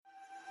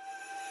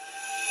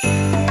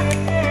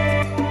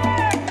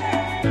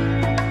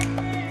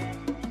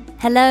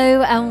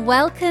Hello and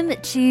welcome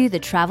to the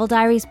Travel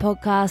Diaries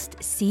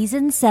podcast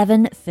season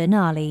 7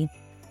 finale.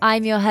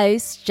 I'm your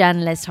host,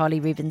 journalist Holly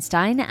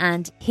Rubenstein,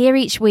 and here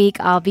each week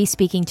I'll be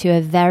speaking to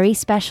a very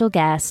special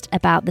guest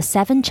about the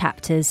 7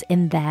 chapters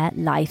in their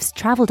life's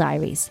travel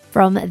diaries.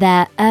 From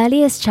their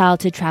earliest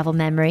childhood travel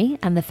memory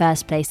and the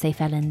first place they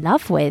fell in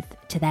love with,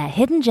 to their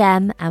hidden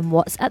gem and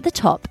what's at the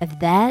top of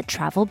their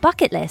travel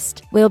bucket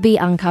list. We'll be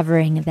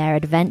uncovering their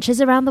adventures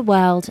around the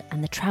world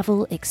and the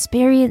travel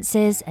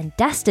experiences and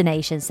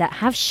destinations that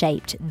have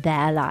shaped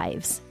their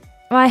lives.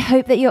 I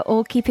hope that you're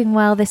all keeping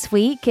well this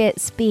week.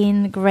 It's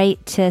been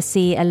great to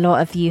see a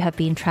lot of you have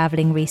been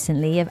traveling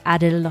recently. I've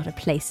added a lot of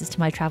places to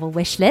my travel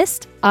wish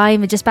list.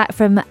 I'm just back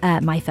from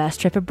my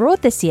first trip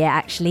abroad this year,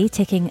 actually,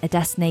 ticking a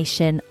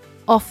destination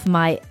off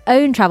my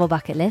own travel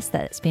bucket list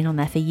that's been on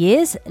there for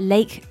years,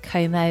 Lake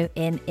Como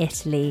in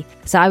Italy.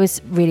 So I was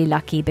really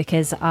lucky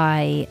because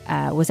I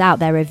was out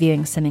there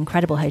reviewing some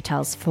incredible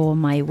hotels for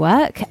my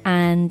work.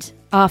 And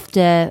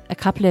after a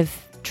couple of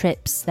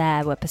trips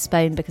there were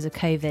postponed because of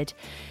COVID,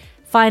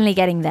 finally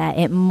getting there,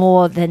 it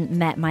more than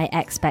met my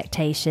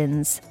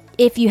expectations.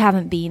 If you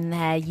haven't been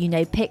there,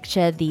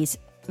 picture these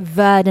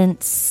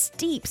verdant,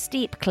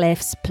 steep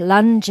cliffs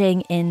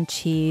plunging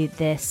into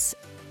this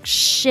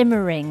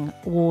shimmering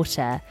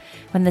water.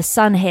 When the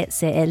sun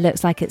hits it, it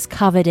looks like it's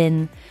covered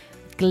in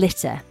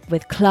glitter,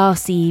 with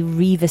classy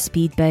Riva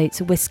speedboats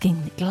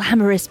whisking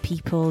glamorous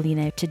people,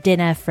 to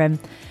dinner from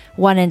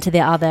one end to the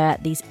other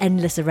at these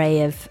endless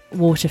array of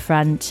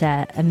waterfront,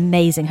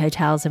 amazing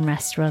hotels and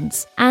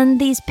restaurants. And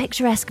these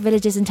picturesque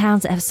villages and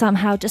towns that have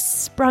somehow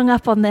just sprung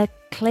up on the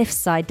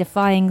cliffside,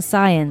 defying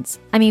science.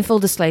 I mean, full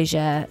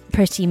disclosure,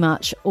 pretty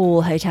much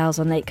all hotels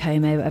on Lake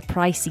Como are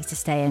pricey to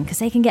stay in because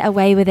they can get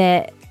away with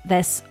it.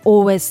 There's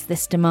always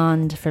this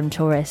demand from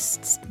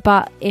tourists.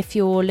 But if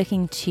you're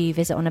looking to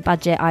visit on a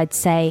budget, I'd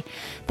say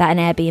that an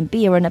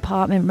Airbnb or an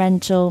apartment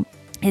rental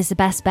is the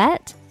best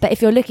bet. But if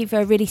you're looking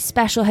for a really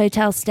special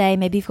hotel stay,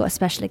 maybe you've got a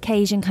special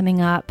occasion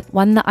coming up,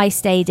 one that I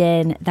stayed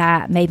in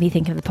that made me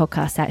think of the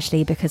podcast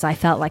actually, because I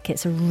felt like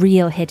it's a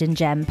real hidden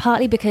gem,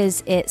 partly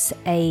because it's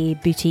a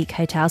boutique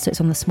hotel, so it's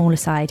on the smaller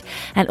side,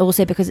 and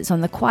also because it's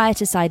on the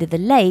quieter side of the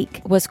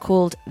lake, was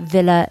called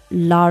Villa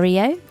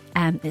Lario.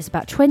 It's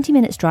about 20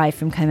 minutes drive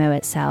from Como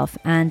itself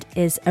and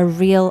is a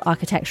real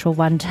architectural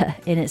wonder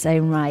in its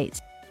own right.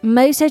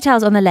 Most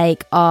hotels on the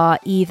lake are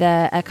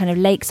either a kind of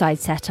lakeside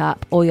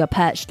setup or you're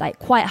perched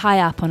quite high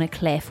up on a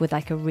cliff with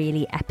a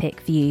really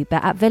epic view.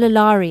 But at Villa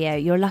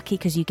Lario, you're lucky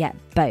because you get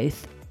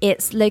both.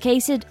 It's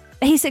located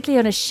basically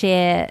on a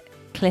sheer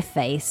cliff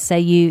face. So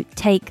you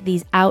take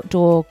these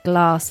outdoor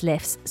glass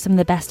lifts, some of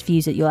the best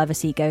views that you'll ever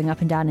see going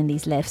up and down in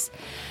these lifts,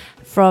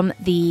 from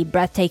the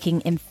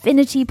breathtaking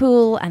infinity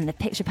pool and the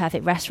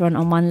picture-perfect restaurant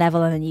on one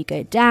level, and then you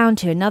go down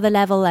to another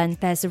level and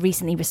there's a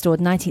recently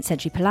restored 19th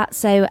century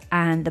palazzo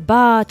and the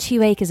bar,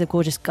 2 acres of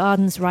gorgeous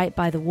gardens right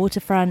by the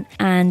waterfront.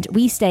 And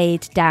we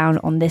stayed down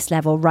on this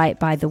level right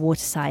by the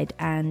waterside,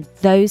 and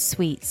those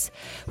suites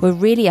were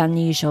really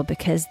unusual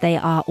because they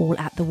are all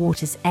at the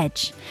water's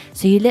edge.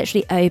 So you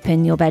literally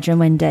open your bedroom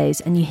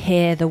windows and you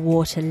hear the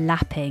water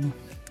lapping,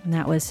 and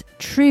that was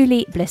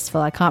truly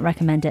blissful. I can't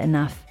recommend it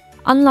enough.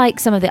 Unlike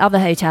some of the other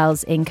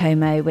hotels in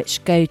Como,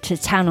 which go to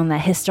town on their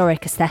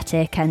historic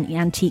aesthetic and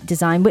antique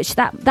design, which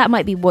that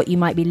might be what you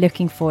might be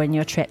looking for in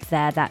your trip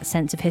there, that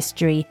sense of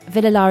history,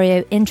 Villa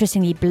Lario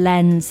interestingly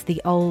blends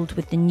the old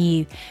with the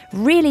new,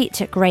 really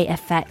to great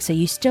effect. So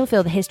you still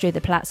feel the history of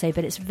the palazzo,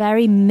 but it's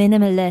very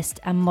minimalist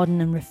and modern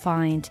and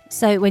refined.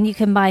 So when you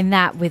combine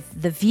that with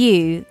the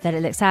view that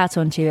it looks out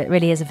onto, it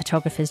really is a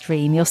photographer's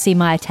dream. You'll see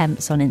my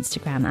attempts on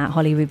Instagram at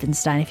Holly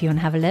Rubenstein if you want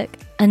to have a look.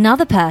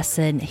 Another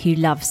person who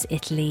loves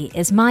Italy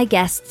is my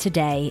guest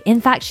today. In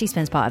fact, she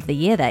spends part of the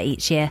year there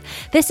each year.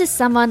 This is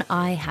someone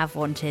I have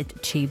wanted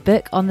to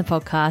book on the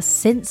podcast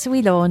since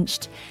we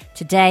launched.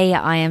 Today,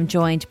 I am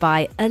joined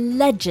by a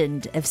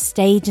legend of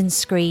stage and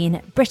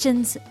screen,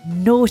 Britain's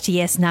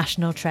naughtiest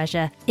national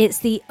treasure. It's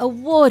the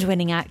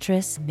award-winning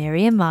actress,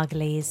 Miriam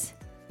Margolyes.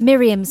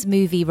 Miriam's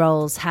movie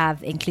roles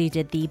have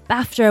included the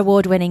BAFTA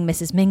award-winning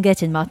Mrs.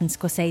 Mingott in Martin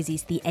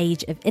Scorsese's The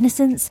Age of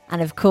Innocence,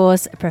 and of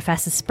course,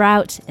 Professor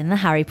Sprout in the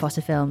Harry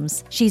Potter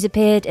films. She's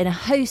appeared in a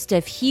host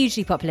of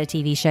hugely popular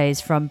TV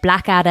shows, from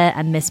Blackadder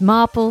and Miss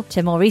Marple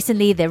to more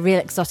recently The Real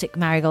Exotic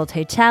Marigold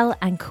Hotel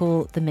and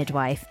Call the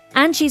Midwife.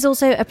 And she's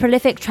also a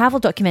prolific travel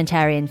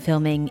documentarian,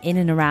 filming in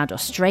and around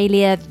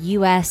Australia, the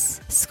US,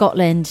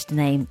 Scotland, to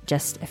name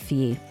just a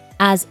few.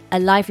 As a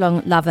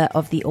lifelong lover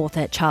of the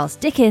author Charles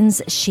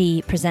Dickens,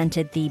 she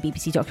presented the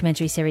BBC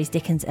documentary series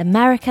Dickens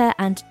America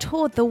and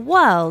toured the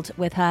world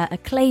with her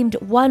acclaimed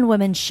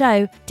one-woman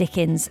show,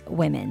 Dickens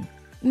Women.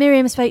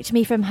 Miriam spoke to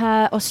me from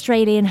her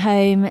Australian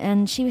home,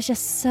 and she was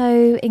just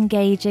so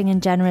engaging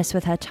and generous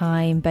with her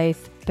time,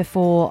 both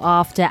before,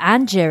 after,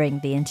 and during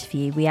the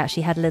interview. We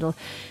actually had a little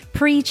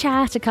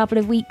pre-chat a couple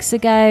of weeks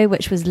ago,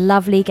 which was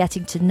lovely,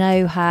 getting to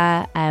know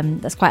her.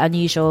 That's quite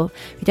unusual.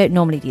 We don't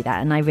normally do that,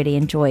 and I really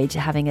enjoyed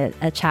having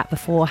a chat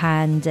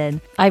beforehand,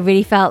 and I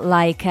really felt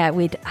like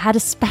we'd had a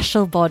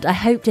special bond. I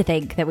hope to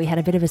think that we had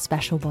a bit of a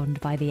special bond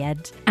by the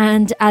end.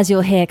 And as you'll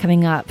hear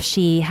coming up,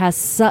 she has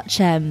such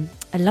a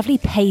lovely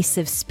pace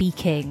of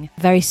speaking,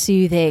 very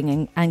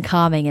soothing and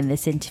calming in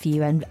this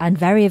interview, and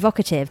very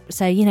evocative.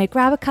 So,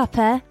 grab a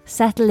cuppa,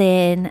 settle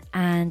in,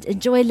 and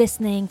enjoy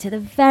listening to the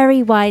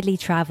very widely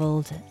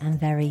travelled and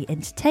very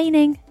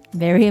entertaining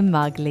Miriam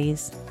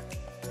Margolyes.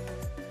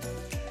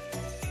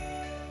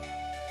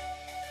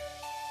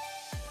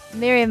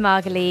 Miriam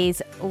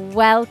Margolyes,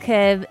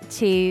 welcome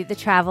to the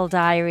Travel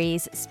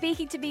Diaries.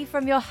 Speaking to me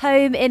from your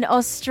home in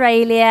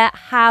Australia.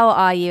 How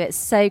are you? It's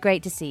so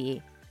great to see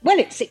you. Well,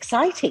 it's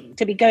exciting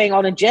to be going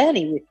on a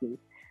journey with you,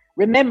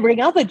 remembering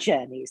other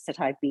journeys that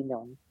I've been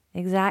on.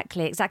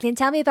 Exactly. And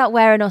tell me about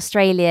where in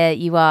Australia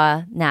you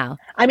are now.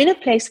 I'm in a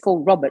place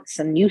called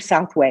Robertson, New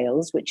South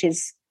Wales, which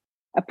is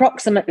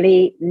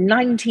approximately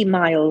 90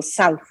 miles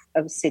south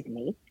of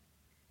Sydney,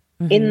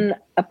 in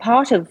a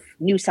part of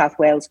New South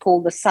Wales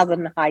called the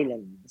Southern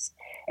Highlands.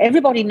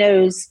 Everybody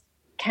knows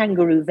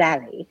Kangaroo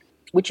Valley,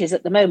 which is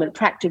at the moment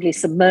practically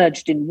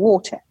submerged in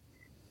water.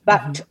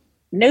 But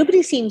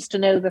nobody seems to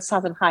know the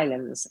Southern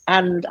Highlands,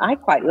 and I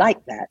quite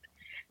like that.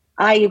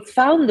 I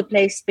found the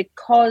place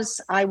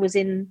because I was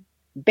in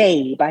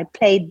Babe. I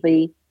played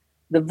the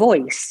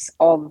voice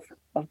of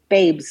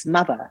Babe's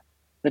mother,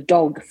 the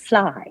dog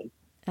Fly.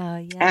 Oh,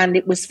 yeah. And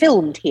it was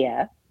filmed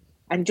here,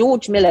 and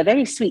George Miller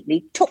very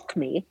sweetly took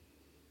me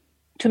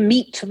to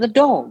meet the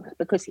dog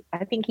because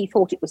I think he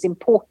thought it was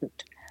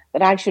important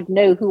that I should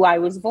know who I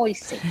was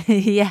voicing.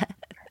 Yeah.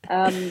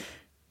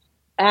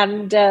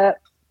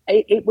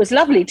 It was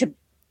lovely to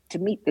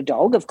meet the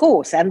dog, of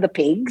course, and the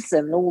pigs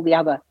and all the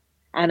other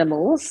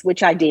animals,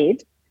 which I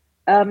did.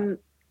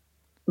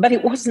 But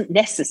it wasn't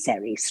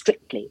necessary,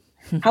 strictly.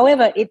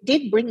 However, it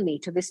did bring me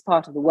to this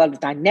part of the world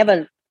that I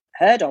never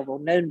heard of or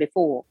known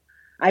before.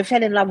 I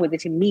fell in love with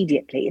it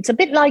immediately. It's a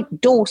bit like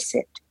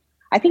Dorset.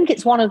 I think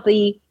it's one of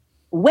the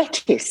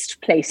wettest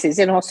places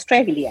in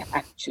Australia,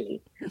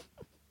 actually.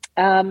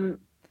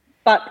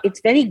 But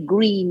it's very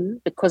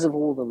green because of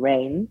all the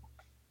rain.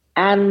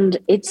 And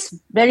it's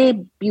very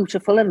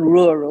beautiful and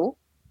rural,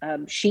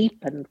 sheep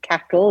and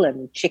cattle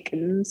and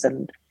chickens.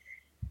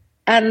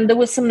 And there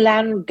was some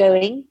land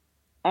going,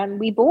 and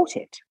we bought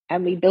it.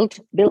 And we built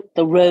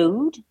the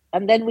road,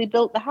 and then we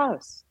built the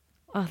house.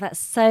 Oh, that's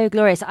so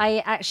glorious.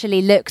 I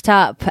actually looked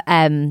up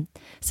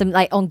some,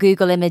 like, on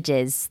Google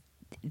Images,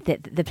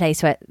 the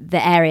place where,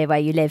 the area where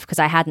you live, because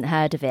I hadn't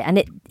heard of it. And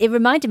it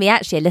reminded me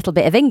actually a little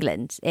bit of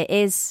England. It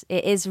is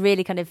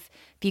really kind of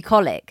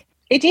bucolic.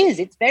 It is.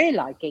 It's very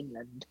like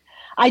England.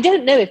 I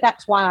don't know if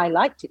that's why I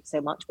liked it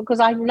so much, because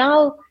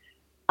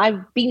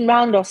I've been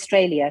round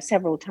Australia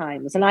several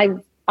times, and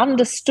I've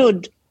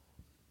understood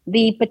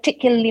the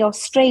particularly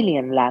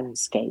Australian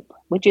landscape,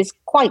 which is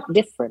quite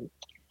different.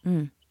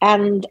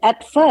 And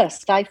at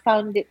first I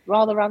found it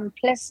rather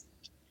unpleasant.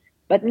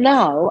 But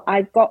now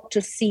I've got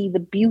to see the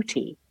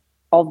beauty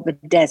of the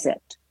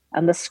desert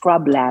and the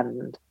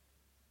scrubland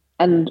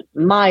and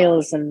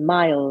miles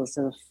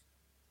of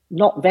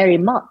not very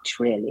much,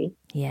 really.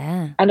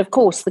 Yeah. And of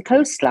course, the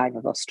coastline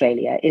of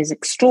Australia is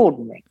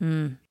extraordinary,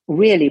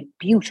 really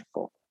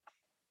beautiful.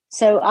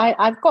 So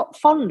I've got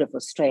fond of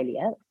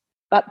Australia,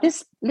 but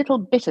this little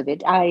bit of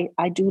it I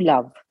do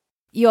love.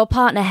 Your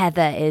partner,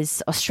 Heather,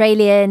 is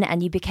Australian,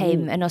 and you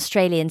became an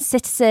Australian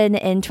citizen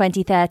in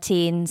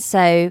 2013.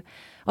 So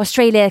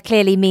Australia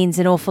clearly means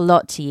an awful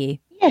lot to you.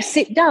 Yes,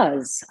 it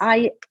does.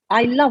 I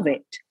love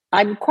it.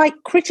 I'm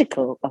quite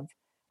critical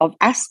of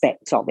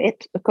aspects of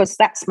it because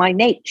that's my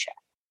nature.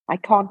 I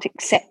can't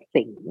accept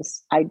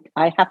things.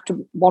 I have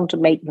to want to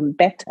make them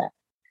better.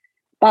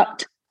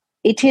 But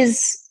it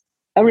is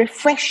a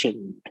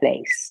refreshing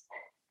place.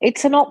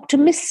 It's an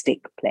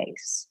optimistic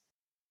place.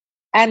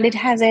 And it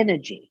has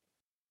energy.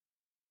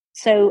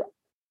 So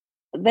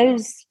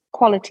those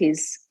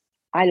qualities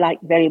I like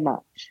very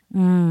much.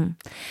 And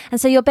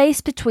so you're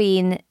based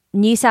between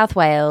New South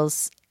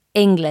Wales,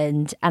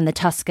 England, and the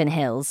Tuscan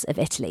Hills of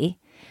Italy,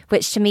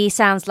 which to me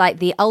sounds like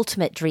the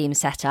ultimate dream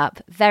setup.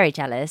 Very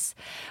jealous.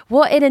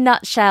 What, in a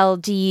nutshell,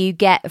 do you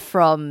get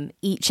from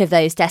each of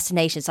those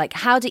destinations? Like,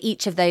 how do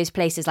each of those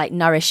places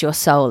nourish your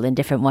soul in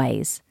different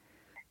ways?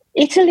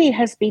 Italy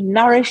has been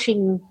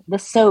nourishing the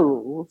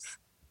souls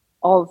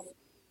of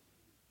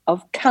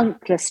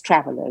countless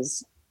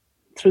travelers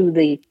through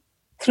the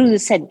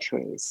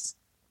centuries.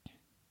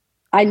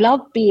 I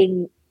love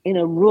being in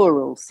a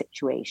rural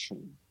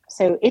situation.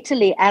 So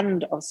Italy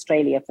and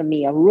Australia, for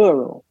me, are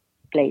rural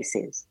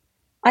places.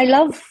 I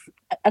love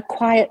a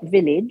quiet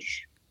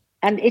village,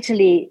 and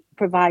Italy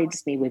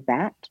provides me with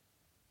that.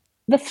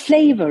 The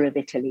flavor of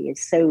Italy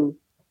is so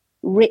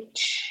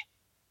rich,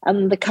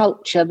 and the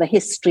culture, the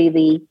history,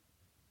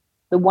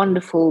 the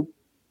wonderful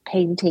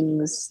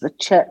paintings, the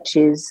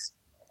churches.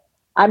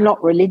 I'm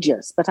not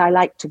religious, but I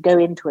like to go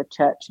into a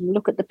church and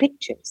look at the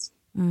pictures.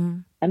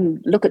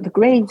 and look at the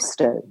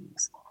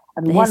gravestones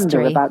and The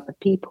wonder history. about the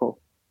people.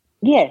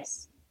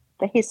 Yes,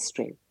 the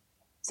history.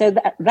 So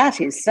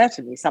that is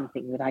certainly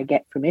something that I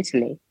get from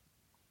Italy.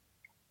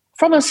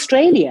 From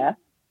Australia,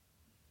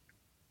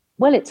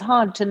 well, it's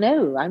hard to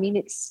know. I mean,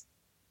 it's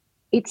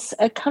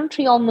a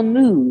country on the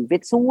move.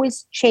 It's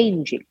always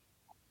changing,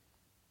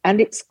 and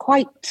it's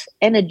quite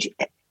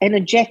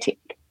energetic.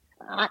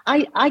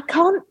 I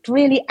can't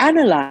really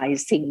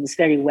analyze things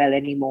very well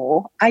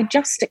anymore. I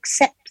just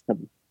accept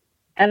them,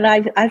 and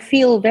I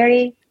feel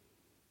very,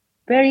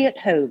 very at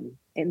home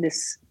in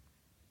this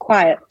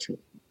quiet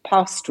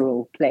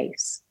pastoral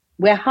place.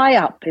 We're high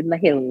up in the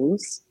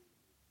hills,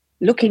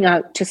 looking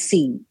out to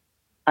sea.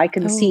 I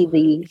can see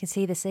you can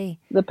see the sea,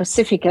 the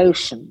Pacific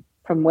Ocean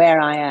from where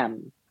I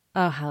am.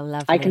 Oh, how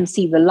lovely. I can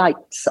see the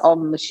lights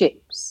on the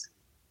ships.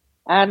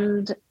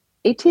 And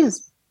it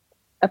is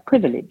a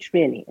privilege,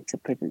 really. It's a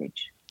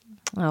privilege.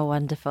 Oh,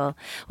 wonderful.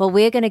 Well,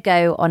 we're going to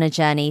go on a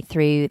journey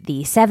through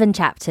the 7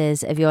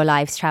 chapters of your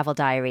life's travel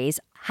diaries.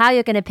 How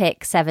you're going to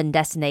pick 7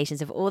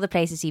 destinations of all the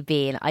places you've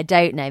been, I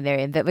don't know,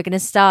 Miriam, but we're going to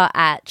start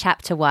at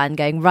chapter 1,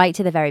 going right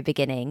to the very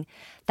beginning.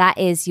 That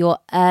is your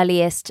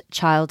earliest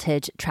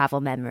childhood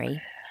travel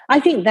memory. I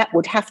think that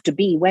would have to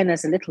be when,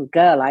 as a little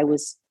girl, I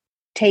was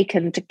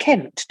taken to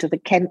Kent, to the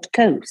Kent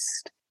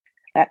coast.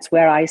 That's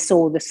where I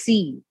saw the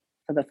sea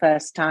for the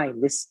first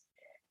time, this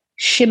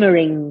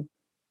shimmering,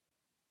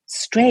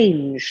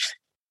 strange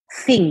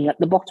thing at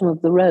the bottom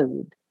of the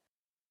road.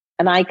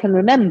 And I can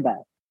remember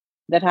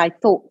that I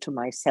thought to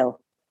myself,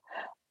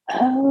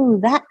 oh,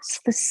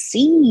 that's the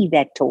sea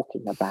they're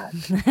talking about.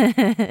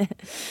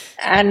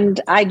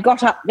 And I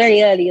got up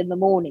very early in the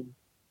morning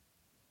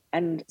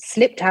and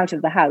slipped out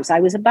of the house. I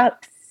was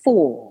about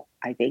 4,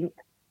 I think.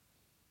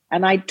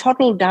 And I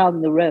toddled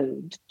down the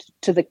road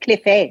to the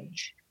cliff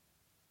edge.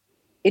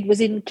 It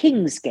was in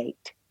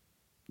Kingsgate,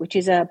 which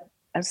is a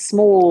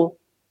small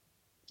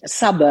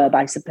suburb,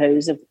 I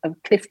suppose, of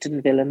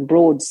Cliftonville and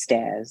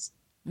Broadstairs.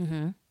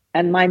 Mm-hmm.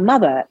 And my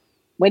mother,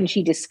 when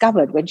she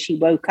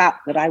woke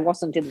up that I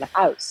wasn't in the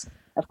house,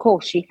 of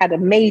course, she had a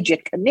major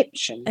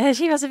conniption.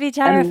 She must have been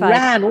terrified. And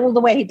ran all the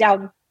way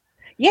down.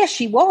 Yes,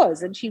 she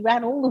was. And she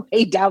ran all the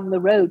way down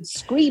the road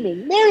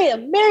screaming,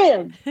 Miriam,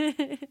 Miriam.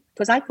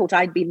 Because I thought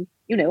I'd been,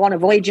 on a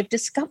voyage of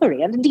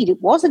discovery. And indeed,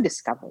 it was a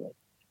discovery.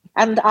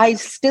 And I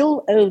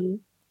still own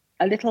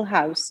a little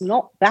house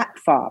not that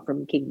far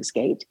from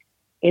Kingsgate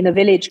in a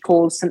village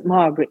called St.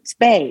 Margaret's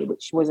Bay,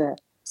 which was a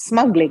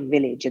smuggling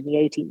village in the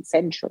 18th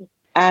century.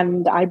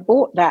 And I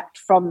bought that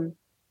from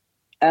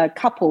a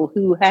couple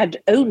who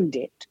had owned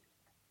it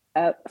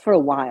for a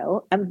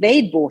while, and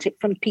they'd bought it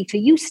from Peter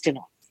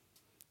Ustinov.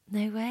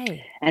 No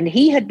way. And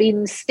he had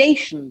been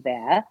stationed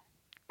there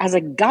as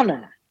a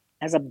gunner,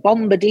 as a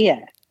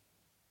bombardier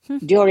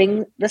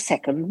during the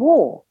Second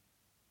War.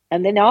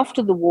 And then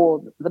after the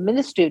war, the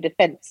Ministry of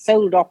Defence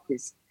sold off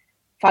this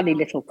funny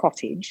little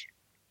cottage,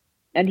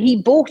 and he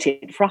bought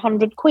it for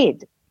 100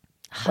 quid.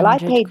 Well, I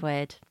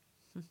paid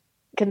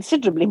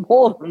considerably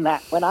more than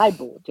that when I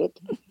bought it,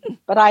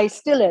 but I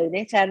still own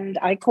it, and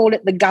I call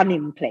it the gun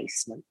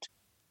emplacement.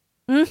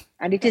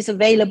 And it is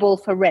available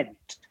for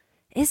rent.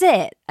 Is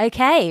it?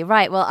 Okay,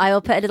 right. Well, I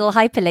will put a little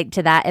hyperlink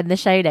to that in the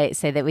show notes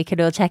so that we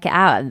can all check it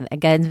out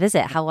and go and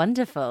visit. How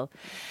wonderful.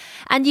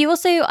 And you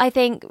also, I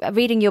think,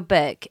 reading your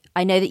book,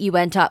 I know that you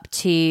went up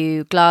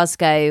to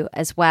Glasgow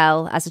as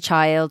well as a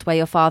child where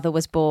your father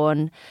was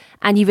born.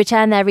 And you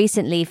returned there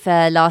recently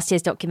for last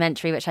year's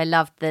documentary, which I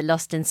loved, The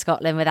Lost in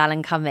Scotland with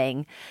Alan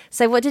Cumming.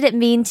 So what did it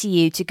mean to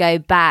you to go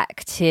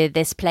back to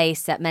this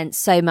place that meant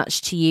so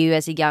much to you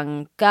as a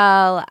young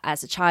girl,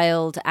 as a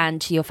child,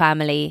 and to your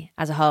family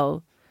as a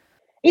whole?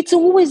 It's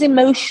always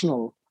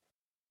emotional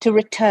to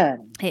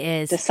return. It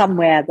is. To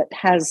somewhere that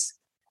has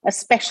a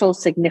special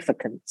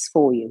significance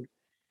for you.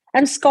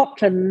 And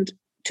Scotland,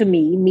 to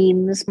me,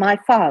 means my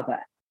father.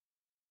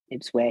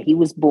 It's where he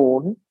was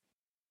born.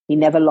 He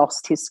never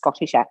lost his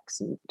Scottish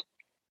accent.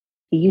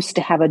 He used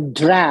to have a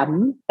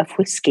dram of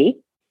whiskey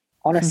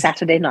on a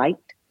Saturday night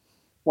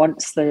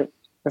once the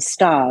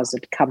stars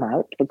had come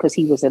out, because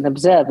he was an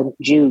observant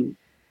Jew,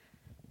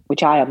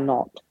 which I am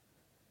not.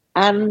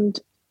 And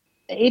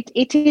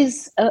it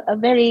is a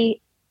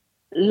very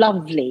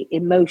lovely,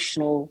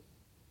 emotional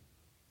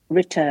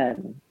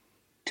return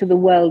to the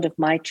world of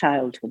my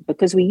childhood,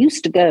 because we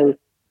used to go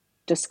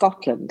to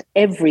Scotland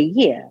every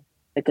year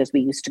because we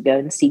used to go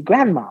and see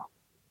Grandma,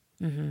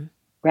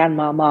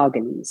 Grandma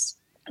Margulies.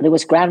 There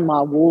was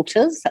Grandma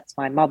Walters, that's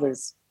my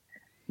mother's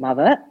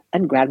mother,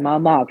 and Grandma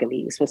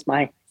Margulies was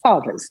my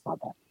father's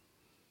mother.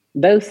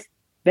 Both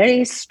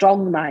very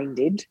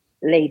strong-minded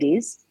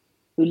ladies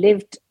who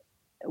lived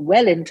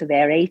well into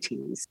their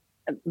 80s.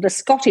 The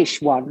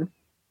Scottish one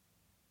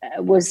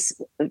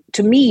was,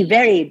 to me,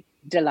 very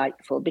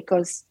delightful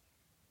because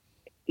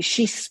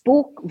she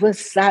spoke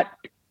with that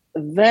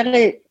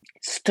very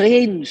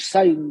strange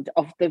sound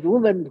of the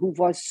woman who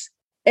was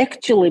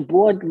actually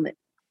born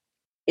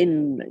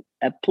in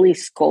a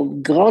place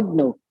called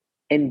Grodno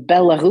in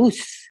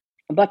Belarus.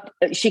 But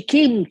she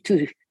came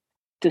to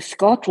to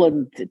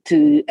Scotland,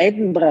 to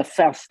Edinburgh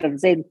first, and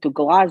then to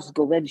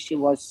Glasgow when she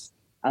was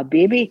a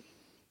baby.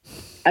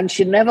 And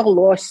she never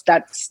lost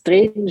that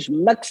strange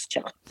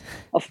mixture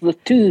of the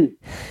two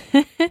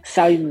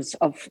sounds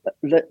of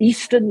the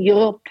Eastern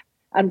Europe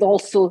and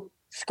also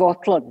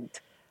Scotland.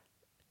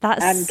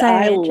 That's and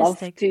so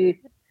interesting.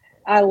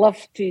 I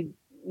love to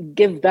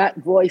give that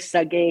voice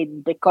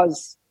again,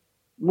 because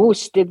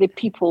most of the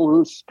people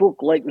who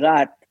spoke like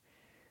that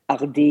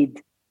are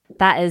dead.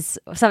 That is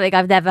something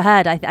I've never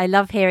heard. I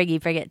love hearing you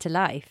bring it to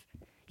life.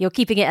 You're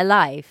keeping it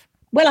alive.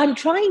 Well, I'm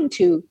trying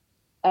to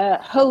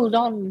hold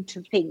on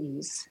to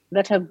things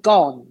that have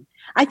gone.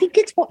 I think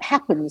it's what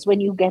happens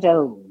when you get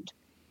old.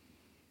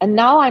 And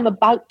now I'm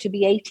about to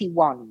be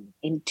 81.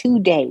 In 2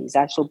 days,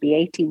 I shall be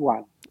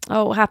 81.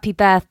 Oh, happy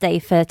birthday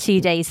for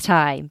 2 days'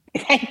 time.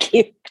 Thank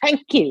you.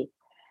 Thank you.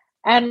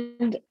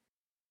 And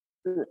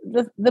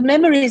the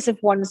memories of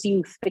one's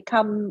youth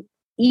become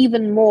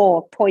even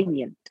more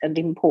poignant and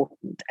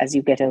important as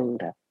you get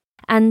older.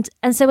 And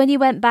so when you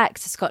went back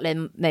to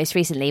Scotland most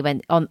recently,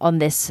 when on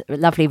this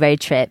lovely road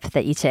trip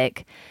that you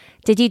took,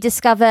 did you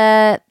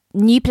discover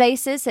new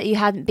places that you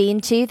hadn't been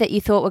to that you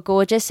thought were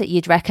gorgeous, that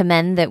you'd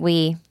recommend that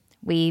we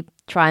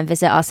try and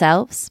visit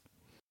ourselves?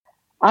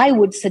 I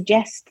would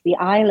suggest the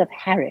Isle of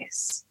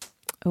Harris.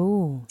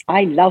 Oh,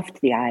 I loved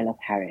the Isle of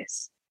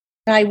Harris.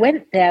 I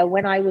went there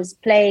when I was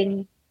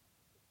playing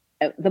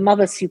the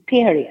Mother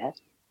Superior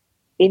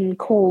in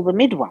Call the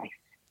Midwife.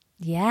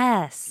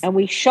 yes. And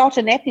we shot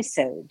an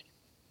episode,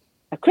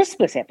 a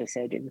Christmas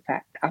episode, in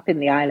fact, up in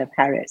the Isle of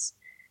Harris.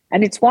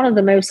 And it's one of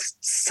the most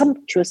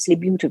sumptuously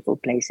beautiful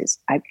places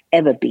I've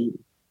ever been.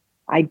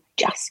 I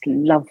just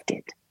loved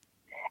it.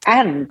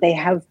 And they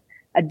have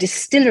a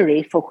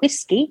distillery for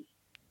whiskey,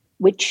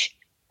 which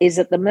is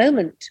at the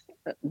moment,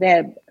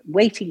 they're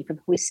waiting for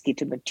the whiskey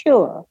to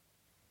mature.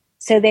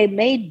 So they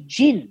made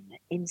gin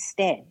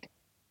instead.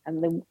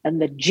 And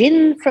the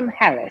gin from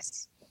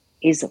Harris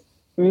is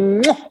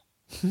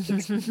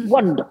it's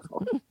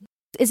wonderful.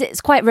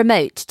 It's quite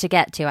remote to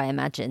get to, I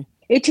imagine.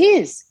 It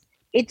is.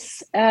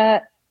 It's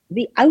the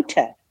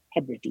Outer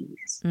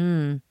Hebrides.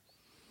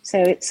 So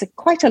it's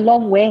quite a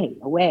long way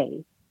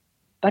away,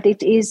 but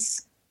it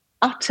is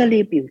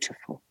utterly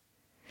beautiful.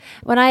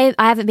 When I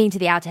haven't been to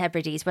the Outer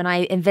Hebrides, when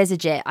I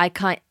envisage it,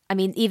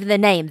 even the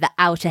name, the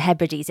Outer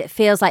Hebrides, it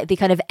feels like the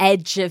kind of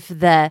edge of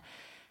the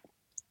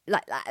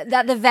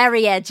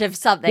very edge of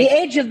something. The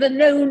edge of the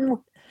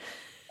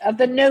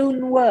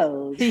known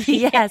world.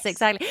 Yes,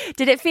 exactly.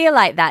 Did it feel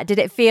like that? Did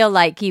it feel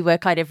like you were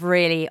kind of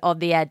really on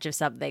the edge of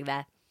something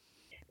there?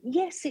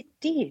 Yes, it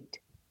did.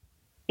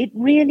 It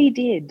really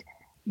did.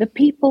 The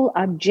people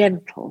are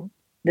gentle.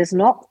 There's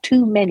not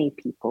too many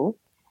people.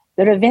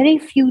 There are very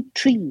few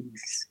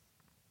trees.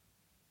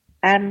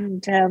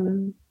 And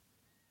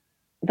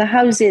the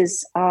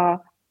houses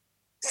are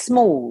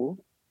small,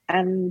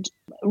 and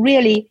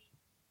really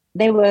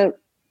they were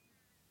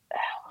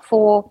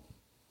for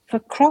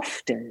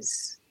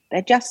crofters.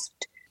 They're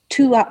just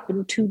 2 up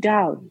and 2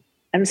 down,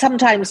 and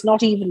sometimes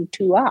not even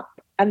 2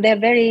 up. And they're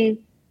very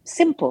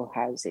simple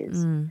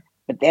houses.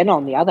 But then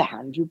on the other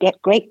hand, you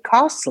get great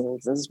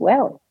castles as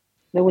well.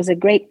 There was a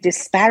great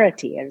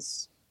disparity,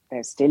 as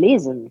there still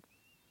is, and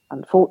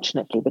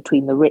unfortunately,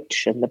 between the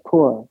rich and the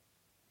poor.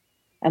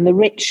 And the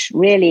rich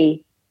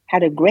really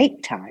had a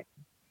great time,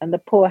 and the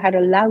poor had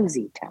a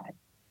lousy time.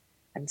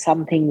 And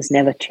some things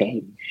never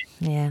change.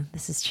 Yeah,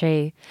 this is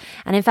true.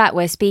 And in fact,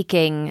 we're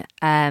speaking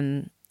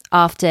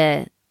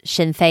after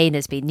Sinn Féin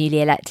has been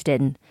newly elected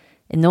in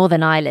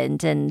Northern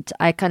Ireland. And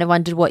I kind of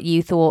wondered what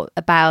you thought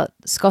about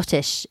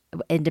Scottish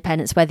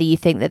independence, whether you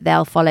think that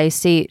they'll follow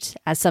suit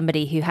as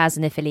somebody who has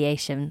an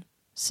affiliation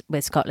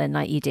with Scotland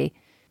like you do.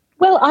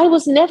 Well, I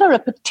was never a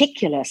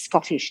particular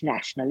Scottish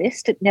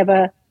nationalist. It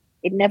never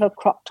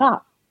cropped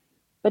up.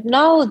 But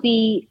now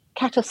the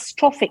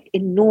catastrophic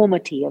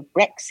enormity of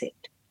Brexit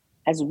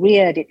has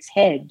reared its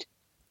head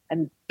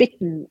and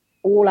bitten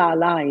all our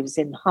lives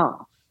in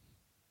half.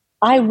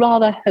 I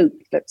rather hope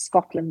that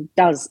Scotland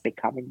does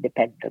become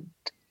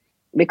independent,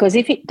 because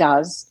if it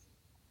does,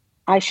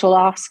 I shall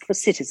ask for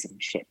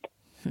citizenship.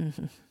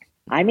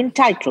 I'm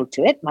entitled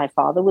to it. My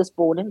father was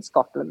born in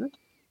Scotland.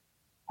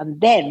 And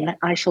then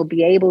I shall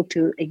be able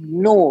to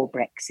ignore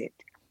Brexit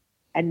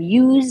and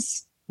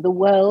use the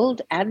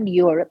world, and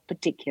Europe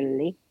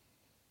particularly,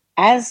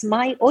 as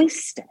my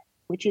oyster,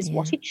 which is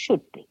what it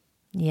should be.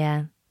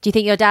 Yeah. Do you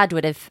think your dad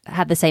would have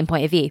had the same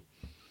point of view?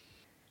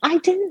 I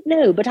don't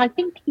know, but I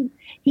think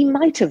he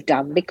might have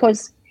done,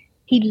 because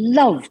he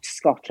loved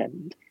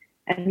Scotland.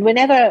 And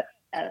whenever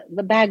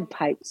the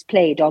bagpipes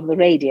played on the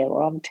radio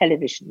or on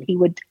television, he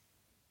would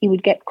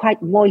get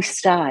quite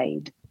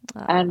moist-eyed.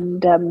 Oh.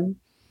 And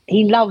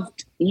he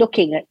loved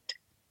looking at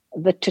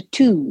the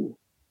tattoo,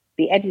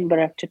 the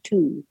Edinburgh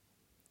tattoo.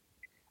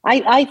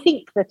 I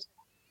think that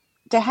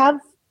to have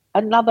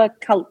another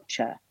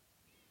culture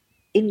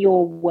in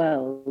your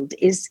world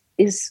is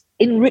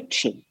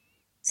enriching.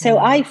 So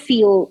I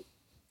feel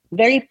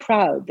very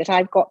proud that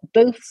I've got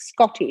both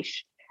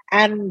Scottish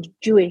and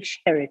Jewish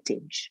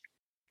heritage.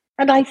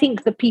 And I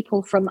think the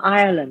people from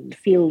Ireland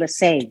feel the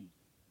same.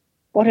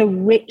 What a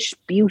rich,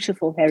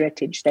 beautiful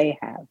heritage they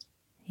have.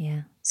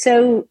 Yeah.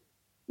 So,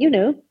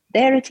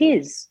 there it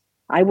is.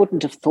 I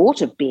wouldn't have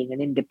thought of being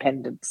an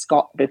independent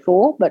Scot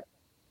before, but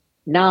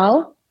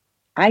now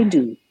I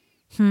do.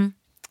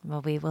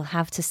 Well, we will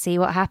have to see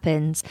what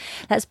happens.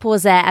 Let's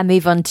pause there and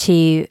move on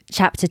to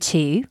chapter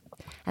 2.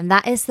 And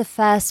that is the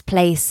first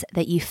place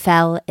that you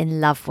fell in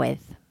love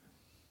with.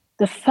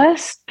 The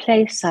first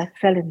place I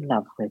fell in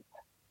love with,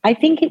 I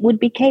think it would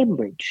be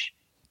Cambridge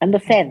and the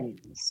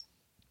Fens.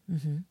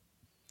 Mm-hmm.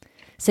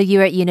 So you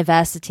were at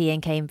university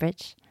in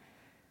Cambridge?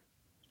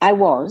 I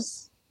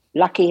was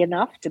lucky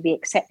enough to be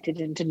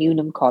accepted into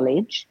Newnham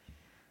College.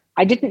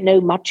 I didn't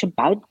know much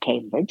about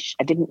Cambridge.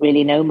 I didn't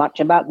really know much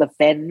about the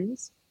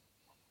Fens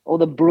or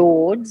the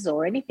Broads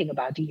or anything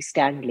about East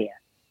Anglia.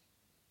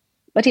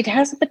 But it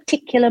has a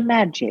particular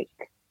magic.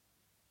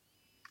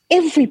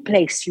 Every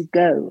place you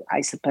go,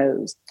 I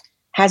suppose,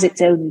 has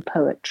its own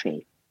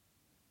poetry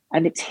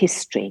and its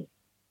history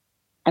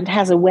and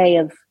has a way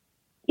of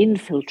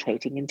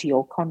infiltrating into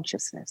your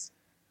consciousness.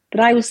 But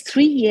I was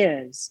 3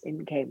 years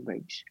in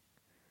Cambridge,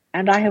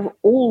 and I have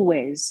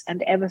always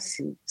and ever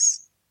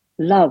since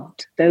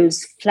loved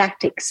those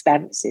flat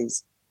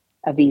expanses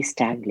of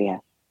East Anglia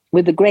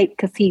with the great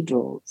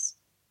cathedrals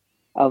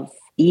of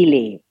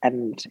Ely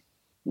and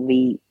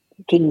the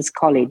King's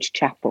College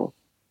Chapel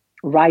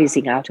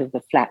rising out of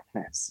the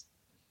flatness,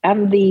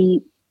 and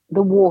the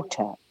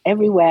water.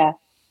 Everywhere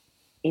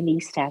in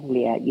East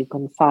Anglia you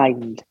can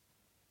find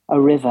a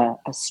river,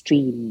 a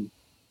stream,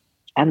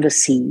 and the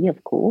sea,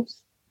 of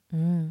course.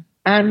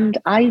 And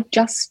I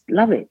just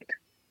love it.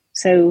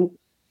 So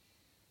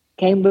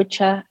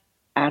Cambridgeshire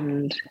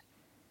and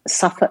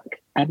Suffolk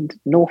and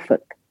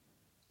Norfolk,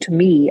 to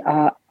me,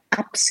 are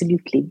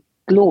absolutely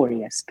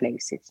glorious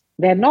places.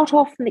 They're not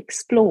often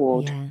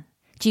explored. Yeah.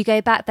 Do you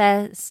go back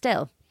there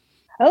still?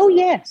 Oh,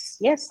 yes.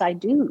 Yes, I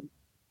do.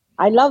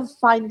 I love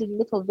finding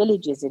little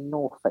villages in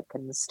Norfolk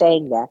and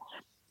staying there.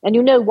 And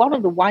one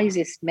of the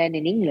wisest men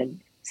in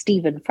England,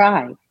 Stephen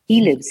Fry,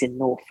 he lives in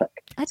Norfolk.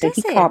 So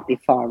he can't be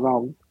far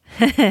wrong.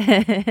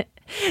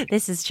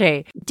 This is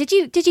true. Did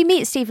you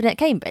meet Stephen at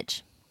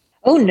Cambridge?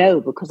 Oh,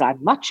 no, because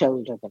I'm much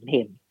older than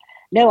him.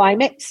 No, I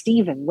met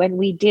Stephen when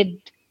we did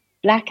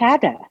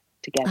Blackadder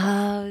together.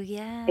 Oh,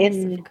 yes,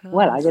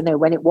 I don't know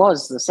when it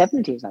was, the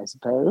 70s, I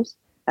suppose.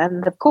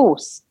 And, of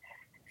course,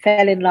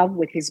 fell in love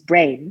with his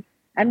brain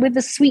and with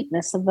the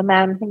sweetness of the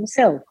man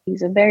himself.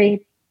 He's a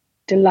very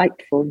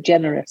delightful,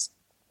 generous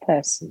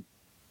person.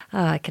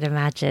 Oh, I can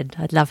imagine.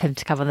 I'd love him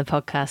to come on the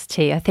podcast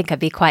too. I think I'd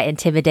be quite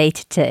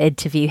intimidated to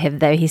interview him,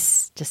 though.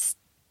 He's just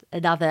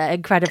another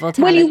incredible talent.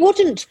 Well, you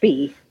wouldn't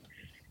be.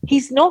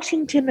 He's not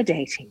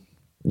intimidating.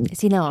 Is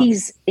he not?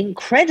 He's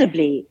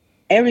incredibly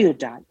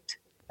erudite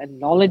and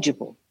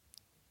knowledgeable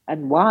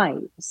and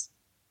wise,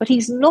 but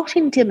he's not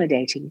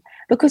intimidating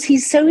because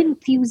he's so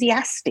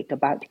enthusiastic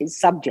about his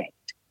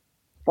subject,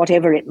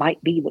 whatever it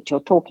might be that you're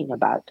talking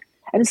about,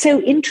 and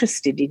so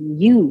interested in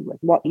you and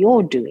what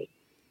you're doing.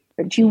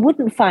 But you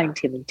wouldn't find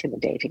him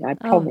intimidating, I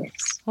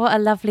promise. What a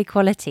lovely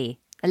quality.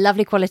 A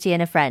lovely quality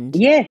in a friend.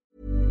 Yeah.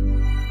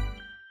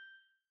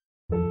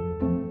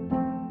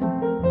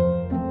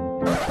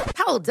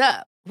 Hold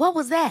up. What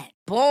was that?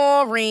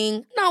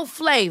 Boring. No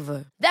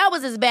flavor. That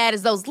was as bad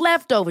as those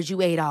leftovers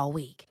you ate all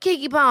week.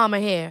 Keke Palmer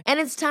here. And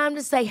it's time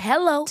to say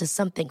hello to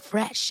something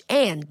fresh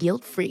and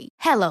guilt-free.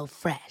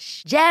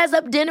 HelloFresh. Jazz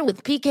up dinner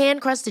with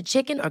pecan-crusted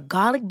chicken or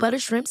garlic butter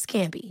shrimp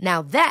scampi.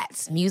 Now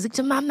that's music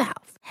to my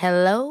mouth.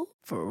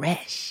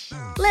 HelloFresh.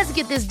 Let's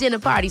get this dinner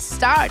party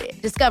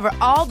started. Discover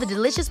all the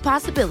delicious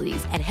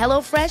possibilities at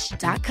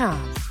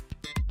HelloFresh.com.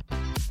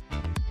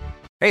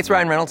 Hey, it's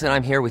Ryan Reynolds, and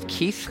I'm here with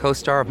Keith,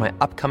 co-star of my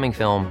upcoming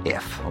film,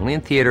 If, only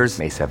in theaters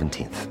May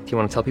 17th. Do you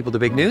want to tell people the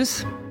big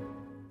news?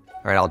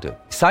 All right, I'll do it.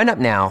 Sign up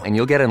now and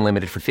you'll get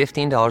unlimited for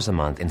 $15 a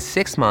month and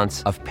 6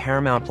 months of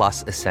Paramount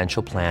Plus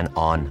Essential Plan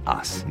on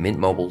us.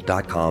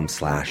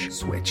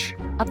 MintMobile.com/switch.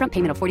 Upfront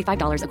payment of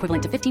 $45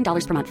 equivalent to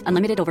 $15 per month.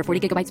 Unlimited over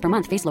 40 gigabytes per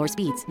month. Face lower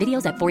speeds.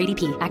 Videos at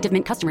 480p. Active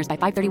Mint customers by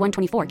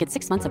 531.24 get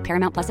 6 months of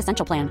Paramount Plus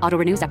Essential Plan. Auto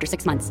renews after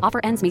 6 months. Offer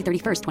ends May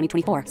 31st,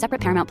 2024.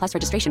 Separate Paramount Plus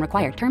registration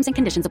required. Terms and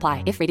conditions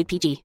apply if rated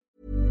PG.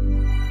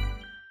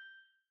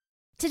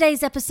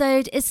 Today's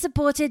episode is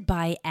supported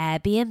by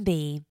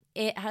Airbnb.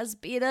 It has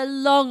been a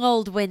long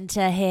old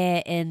winter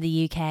here in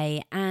the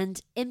UK, and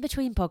in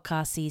between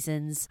podcast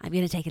seasons, I'm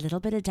going to take a little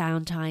bit of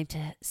downtime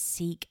to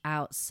seek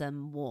out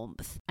some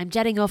warmth. I'm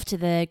jetting off to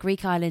the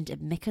Greek island of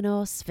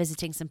Mykonos,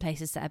 visiting some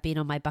places that have been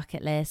on my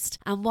bucket list.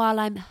 And while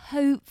I'm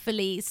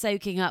hopefully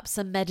soaking up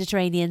some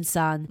Mediterranean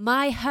sun,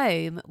 my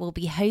home will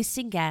be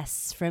hosting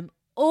guests from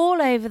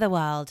all over the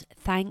world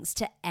thanks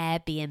to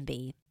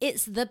Airbnb.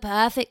 It's the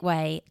perfect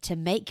way to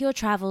make your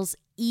travels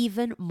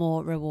even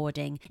more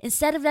rewarding.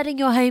 Instead of letting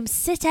your home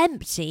sit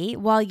empty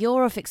while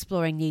you're off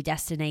exploring new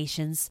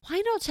destinations,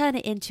 why not turn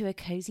it into a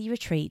cozy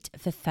retreat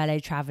for fellow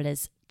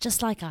travelers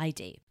just like I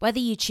do. Whether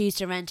you choose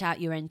to rent out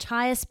your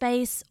entire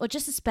space or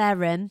just a spare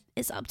room,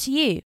 it's up to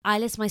you. I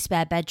list my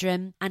spare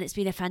bedroom, and it's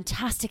been a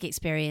fantastic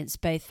experience,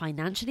 both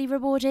financially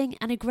rewarding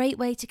and a great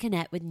way to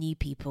connect with new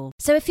people.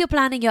 So if you're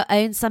planning your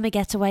own summer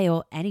getaway,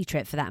 or any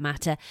trip for that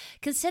matter,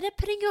 consider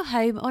putting your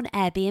home on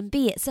Airbnb.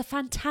 It's a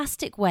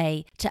fantastic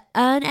way to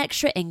earn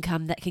extra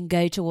income that can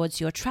go towards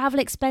your travel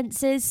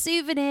expenses,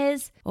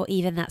 souvenirs, or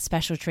even that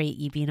special treat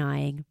you've been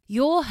eyeing.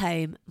 Your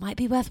home might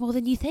be worth more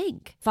than you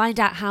think. Find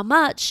out how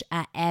much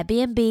at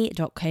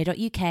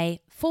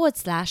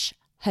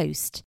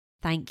airbnb.co.uk/host.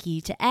 Thank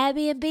you to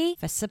Airbnb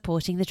for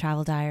supporting the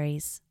Travel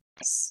Diaries.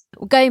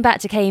 Going back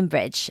to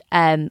Cambridge,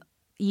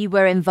 you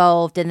were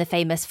involved in the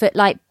famous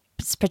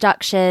Footlights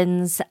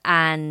productions,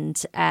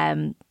 and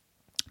I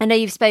know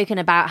you've spoken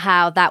about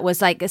how that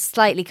was like a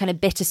slightly kind of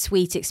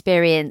bittersweet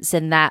experience,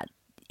 and that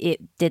it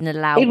didn't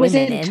allow it was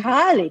women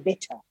entirely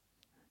bitter.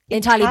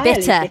 Entirely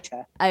bitter.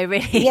 Oh,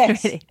 really?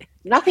 Yes. Really?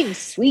 Nothing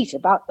sweet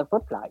about the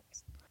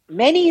Footlights.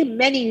 Many,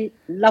 many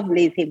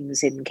lovely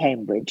things in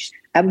Cambridge,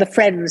 and the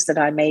friends that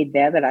I made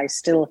there that I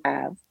still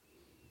have.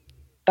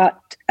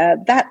 But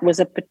that was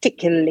a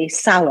particularly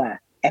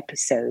sour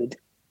episode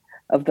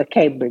of the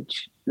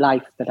Cambridge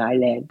life that I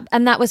led.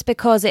 And that was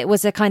because it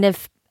was a kind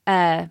of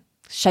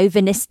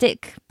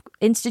chauvinistic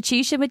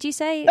institution, would you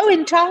say? Oh,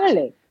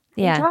 entirely.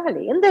 Yeah.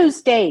 Entirely. In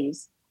those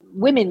days,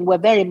 women were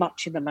very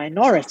much in the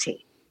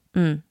minority.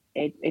 Mm.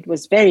 It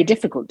was very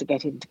difficult to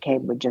get into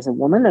Cambridge as a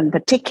woman, and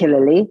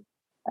particularly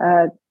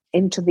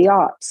into the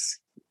arts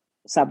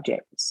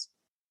subjects.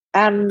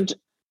 And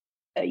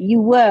you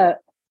were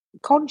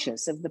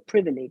conscious of the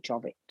privilege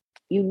of it.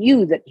 You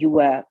knew that you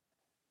were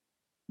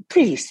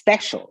pretty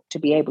special to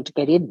be able to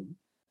get in.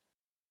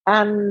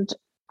 And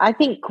I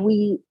think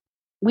we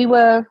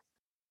were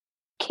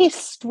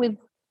kissed with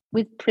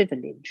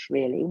privilege,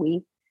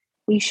 really.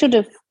 We should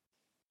have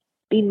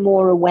been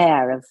more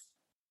aware of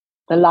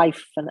the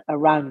life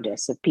around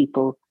us, of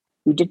people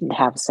who didn't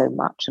have so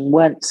much and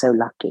weren't so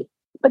lucky.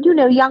 But,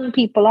 young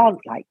people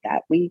aren't like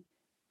that.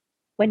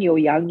 When you're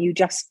young, you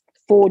just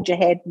forge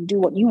ahead and do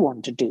what you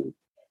want to do.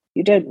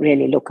 You don't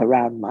really look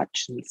around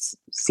much and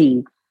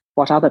see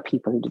what other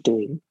people are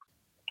doing.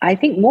 I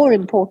think more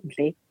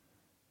importantly,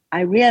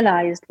 I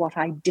realized what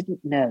I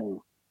didn't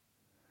know.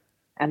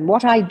 And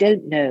what I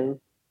don't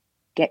know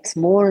gets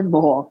more and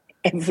more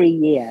every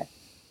year.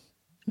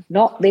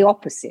 Not the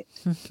opposite.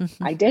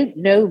 I don't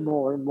know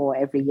more and more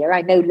every year.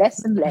 I know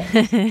less and less.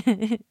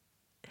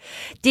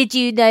 Did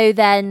you know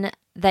then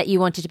that you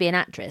wanted to be an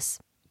actress?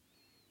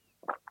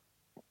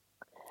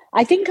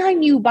 I think I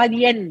knew by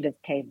the end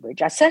of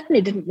Cambridge. I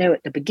certainly didn't know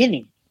at the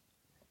beginning.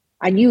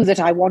 I knew that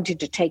I wanted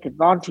to take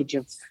advantage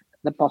of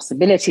the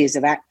possibilities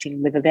of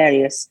acting with the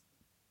various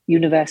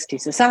university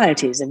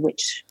societies, in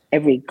which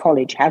every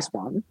college has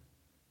one.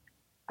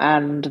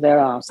 And there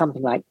are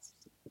something like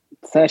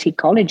 30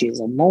 colleges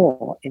or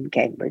more in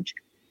Cambridge.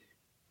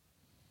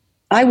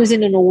 I was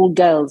in an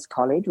all-girls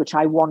college, which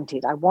I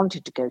wanted. I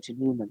wanted to go to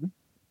Newman.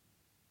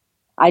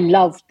 I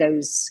loved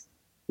those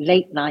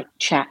late-night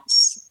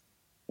chats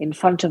in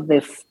front of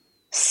the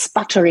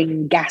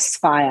sputtering gas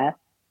fire,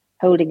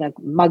 holding a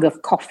mug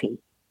of coffee.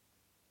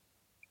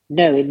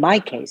 No, in my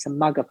case, a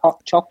mug of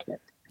hot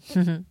chocolate.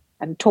 And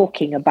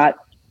talking about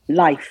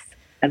life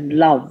and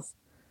love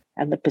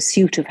and the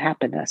pursuit of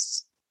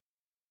happiness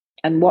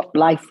and what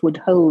life would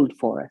hold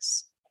for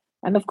us.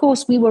 And of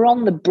course, we were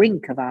on the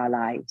brink of our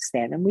lives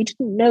then, and we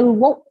didn't know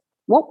what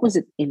was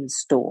in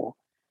store.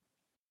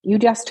 You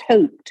just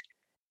hoped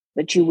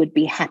that you would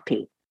be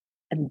happy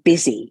and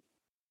busy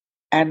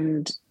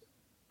and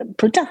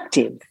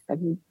productive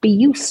and be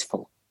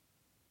useful.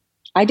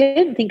 I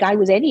don't think I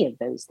was any of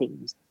those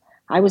things.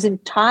 I was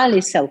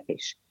entirely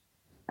selfish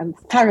and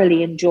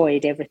thoroughly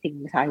enjoyed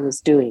everything that I was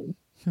doing.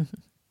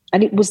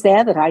 And it was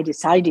there that I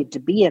decided to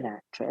be an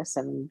actress.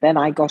 And then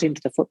I got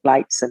into the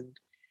Footlights, and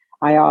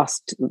I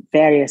asked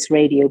various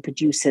radio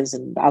producers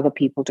and other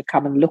people to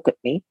come and look at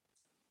me,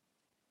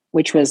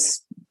 which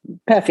was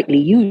perfectly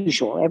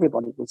usual.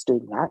 Everybody was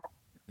doing that.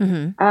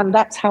 Mm-hmm. And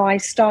that's how I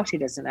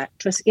started as an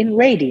actress in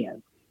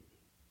radio.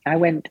 I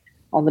went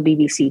on the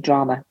BBC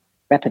Drama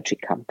Repertory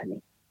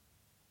Company.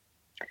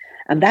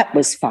 And that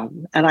was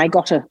fun. And I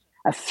got a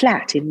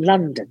flat in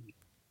London.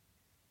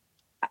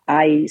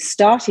 I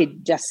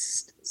started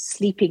just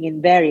sleeping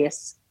in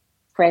various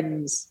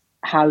friends'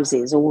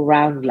 houses all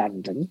around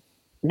London,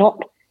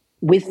 not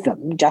with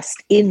them,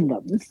 just in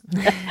them.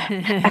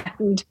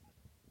 And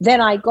then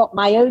I got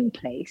my own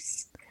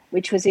place,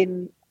 which was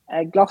in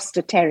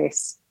Gloucester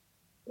Terrace,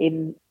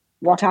 in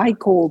what I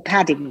call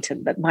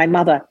Paddington, but my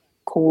mother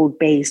called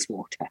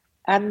Bayswater.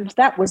 And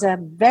that was a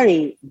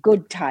very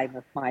good time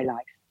of my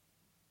life.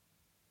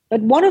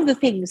 But one of the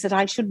things that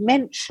I should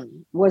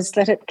mention was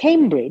that at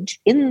Cambridge,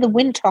 in the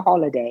winter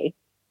holiday,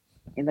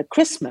 in the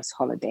Christmas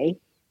holiday,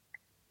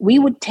 we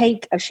would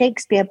take a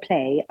Shakespeare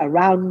play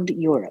around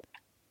Europe.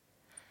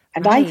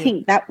 And right. I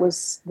think that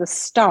was the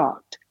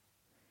start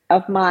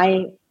of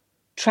my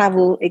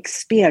travel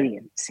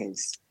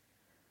experiences.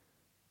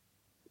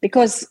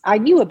 Because I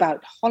knew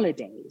about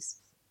holidays,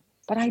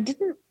 but I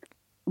didn't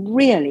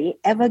really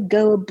ever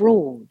go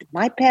abroad.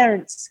 My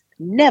parents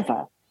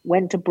never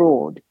went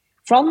abroad.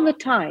 From the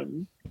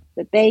time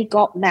that they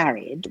got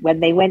married, when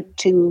they went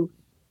to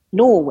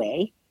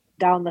Norway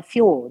down the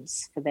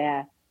fjords for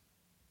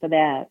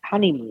their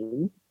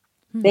honeymoon,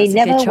 they That's a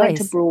never good went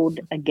choice.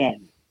 abroad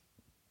again.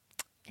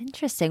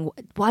 Interesting.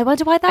 I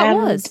wonder why that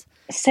was.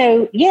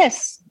 So,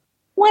 yes,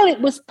 well,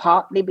 it was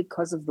partly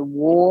because of the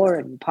war,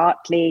 and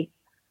partly,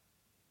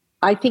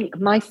 I think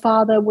my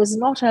father was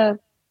not a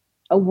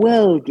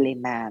worldly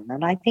man,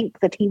 and I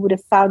think that he would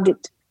have found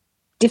it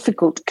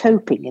difficult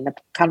coping in a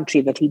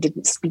country that he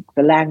didn't speak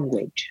the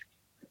language.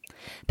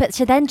 But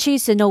to then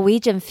choose the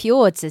Norwegian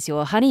fjords as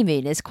your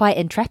honeymoon is quite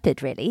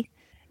intrepid, really.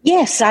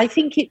 Yes, I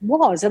think it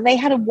was. And they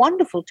had a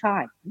wonderful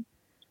time.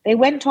 They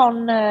went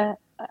on a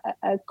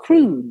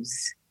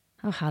cruise.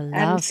 Oh, how lovely.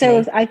 And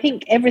so I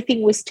think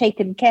everything was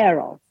taken care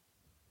of.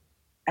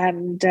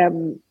 And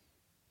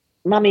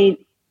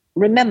Mummy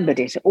remembered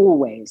it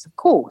always, of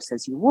course,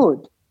 as you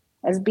would,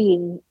 as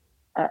being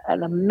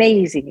an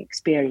amazing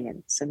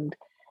experience, and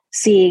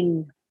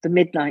seeing the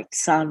midnight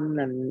sun,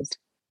 and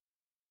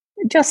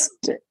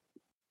just,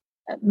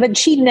 but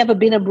she'd never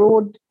been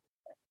abroad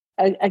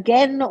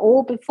again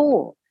or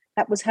before.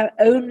 That was her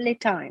only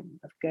time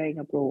of going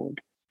abroad.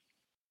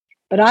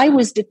 But I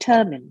was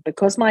determined,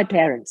 because my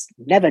parents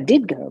never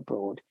did go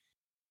abroad.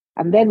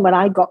 And then when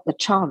I got the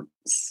chance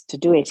to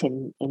do it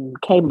in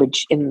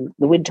Cambridge in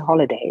the winter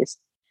holidays,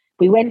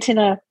 we went in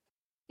a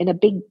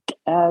big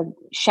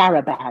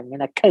charabanc,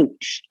 in a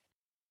coach,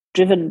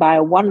 driven by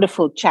a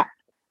wonderful chap,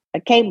 a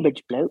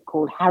Cambridge bloke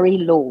called Harry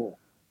Law.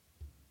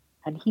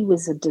 And he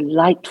was a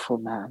delightful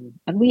man.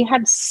 And we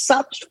had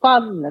such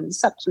fun and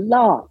such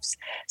laughs,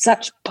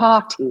 such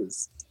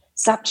parties,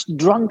 such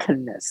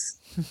drunkenness,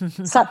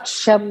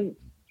 such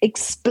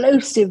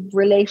explosive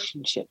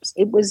relationships.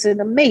 It was an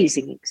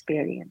amazing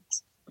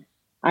experience.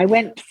 I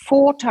went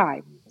 4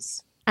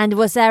 times. And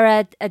was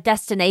there a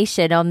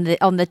destination on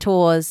the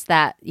tours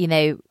that, you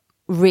know,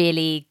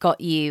 really got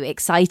you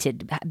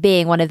excited,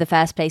 being one of the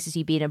first places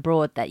you've been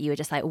abroad, that you were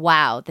just like,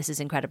 wow, this is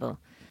incredible?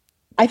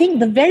 I think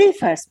the very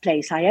first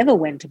place I ever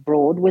went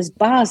abroad was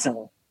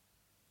Basel.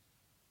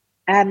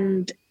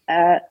 And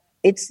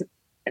it's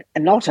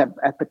not a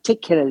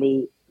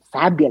particularly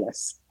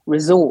fabulous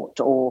resort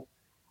or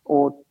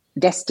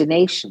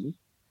destination,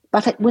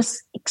 but it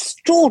was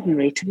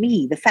extraordinary to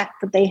me, the fact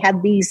that they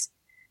had these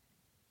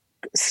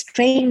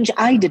strange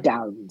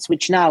eiderdowns,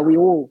 which now we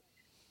all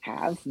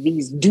have,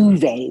 these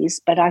duvets,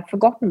 but I've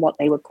forgotten what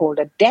they were called,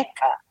 a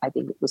decker, I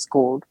think it was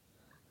called.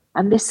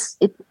 And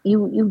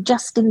you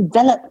just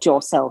enveloped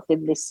yourself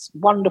in this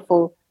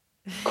wonderful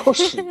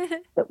cushion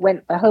that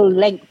went the whole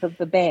length of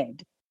the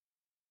bed.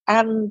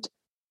 And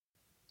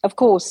of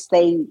course,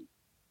 they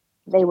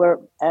were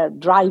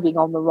driving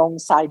on the wrong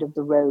side of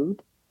the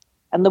road,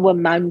 and there were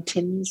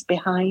mountains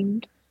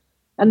behind.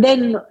 And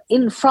then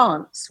in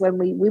France, when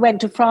we went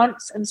to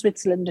France and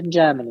Switzerland and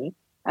Germany,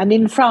 and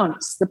in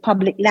France, the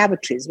public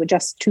lavatories were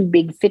just 2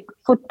 big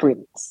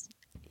footprints.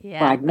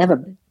 Yeah. Well, I'd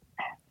never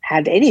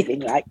had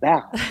anything like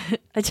that.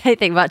 I don't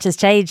think much has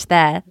changed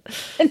there.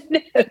 No,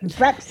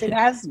 perhaps it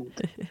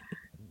hasn't.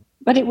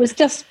 But it was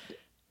just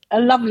a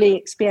lovely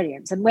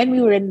experience. And when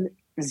we were in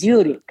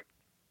Zurich,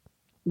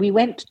 we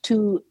went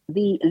to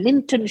the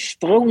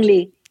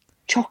Linton-Sprungli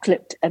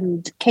chocolate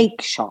and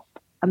cake shop,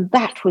 and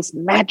that was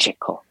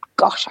magical.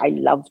 Gosh, I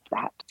loved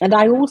that. And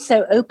I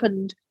also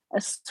opened a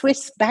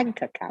Swiss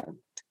bank account,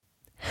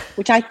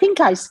 which I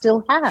think I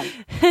still have.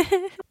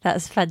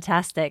 That's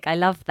fantastic. I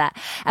love that.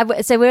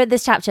 So we're at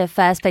this chapter,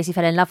 first place you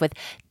fell in love with.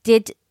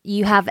 Did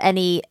you have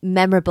any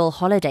memorable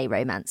holiday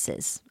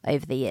romances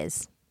over the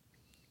years?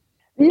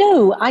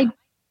 No, I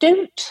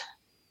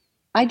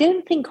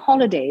don't think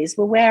holidays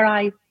were where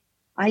I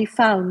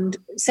found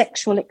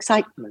sexual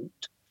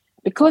excitement.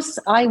 Because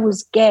I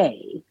was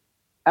gay,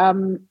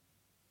 and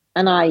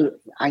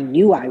I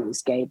knew I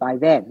was gay by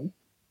then,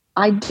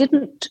 I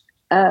didn't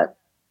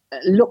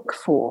look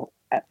for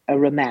a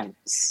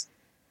romance.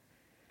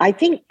 I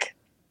think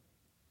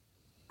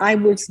I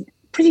was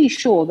pretty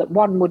sure that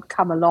one would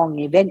come along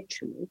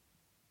eventually,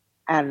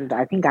 and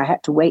I think I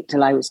had to wait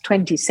till I was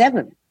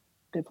 27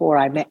 before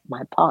I met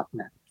my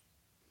partner.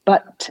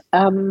 But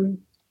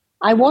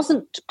I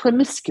wasn't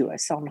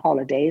promiscuous on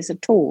holidays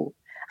at all.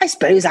 I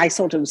suppose I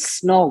sort of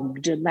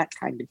snogged and that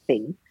kind of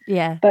thing.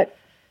 Yeah. But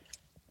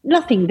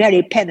nothing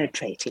very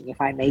penetrating, if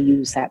I may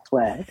use that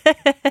word.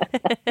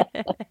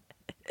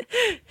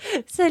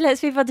 So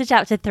let's move on to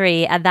chapter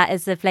 3, and that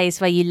is the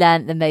place where you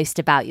learned the most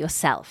about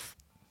yourself.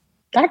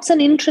 That's an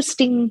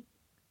interesting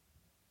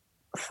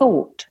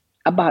thought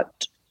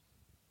about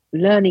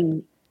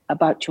learning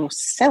about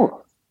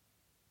yourself.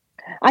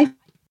 I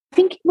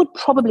think it would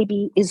probably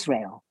be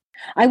Israel.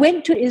 I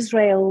went to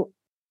Israel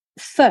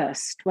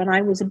first when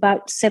I was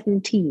about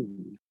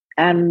 17.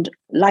 And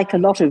like a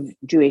lot of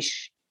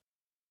Jewish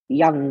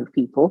young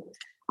people,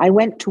 I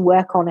went to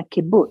work on a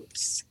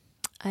kibbutz.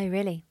 Oh,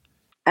 really?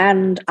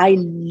 And I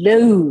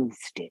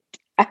loathed it,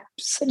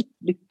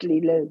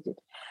 absolutely loathed it.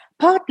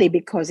 Partly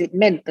because it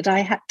meant that I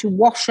had to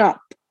wash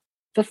up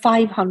for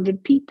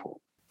 500 people.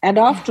 And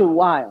after a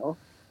while,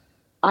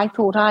 I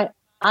thought,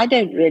 I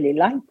don't really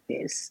like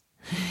this.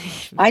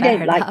 I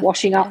don't like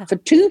washing up for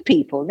 2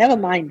 people, never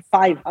mind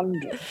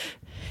 500.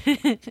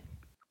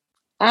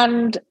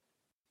 And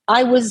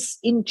I was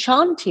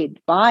enchanted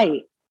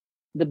by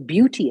the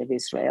beauty of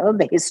Israel,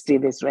 the history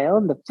of Israel,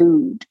 and the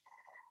food.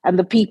 And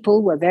the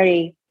people were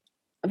very,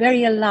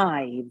 very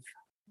alive,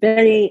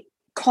 very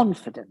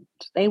confident.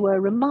 They were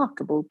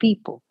remarkable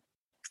people.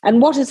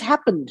 And what has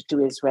happened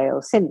to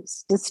Israel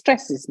since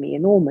distresses me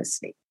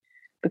enormously,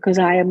 because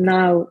I am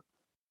now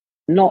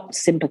not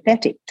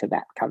sympathetic to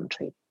that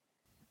country.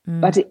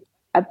 But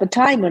at the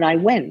time when I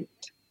went,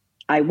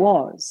 I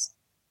was.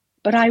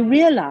 But I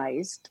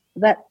realized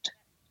that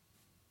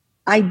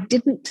I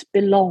didn't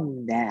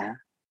belong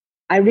there.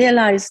 I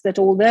realized that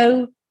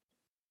although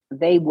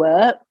they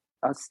were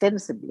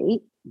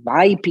ostensibly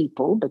my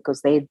people,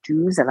 because they're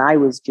Jews and I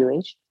was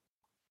Jewish,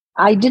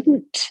 I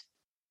didn't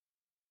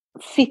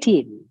fit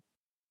in.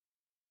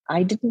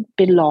 I didn't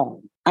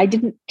belong. I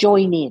didn't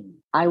join in.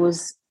 I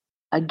was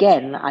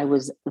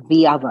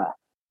the other.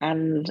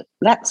 And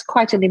that's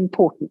quite an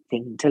important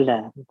thing to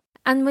learn.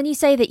 And when you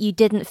say that you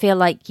didn't feel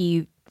like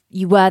you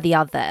were the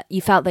other,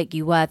 you felt like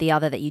you were the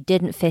other, that you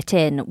didn't fit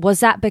in, was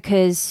that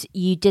because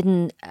you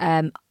didn't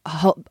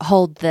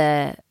hold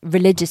the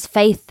religious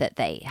faith that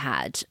they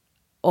had?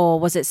 Or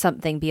was it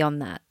something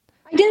beyond that?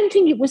 I don't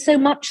think it was so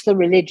much the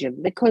religion,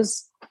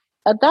 because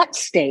at that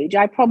stage,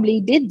 I probably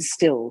did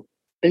still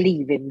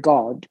believe in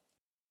God,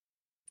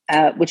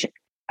 which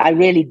I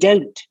really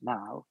don't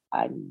now.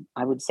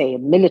 I would say a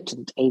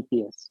militant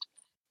atheist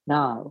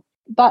now.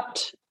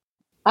 But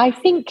I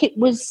think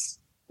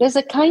there's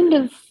a kind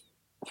of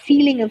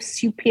feeling of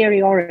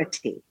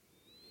superiority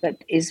that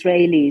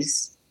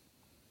Israelis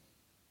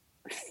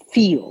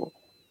feel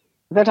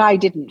that I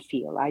didn't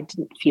feel. I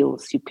didn't feel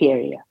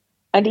superior.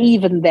 And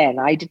even then,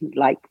 I didn't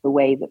like the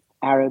way that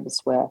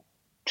Arabs were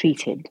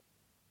treated.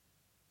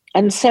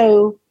 And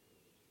so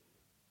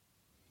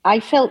I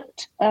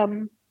felt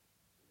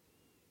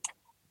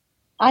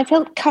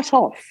cut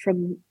off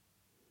from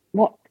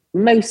what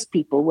most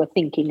people were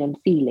thinking and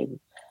feeling.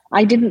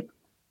 I didn't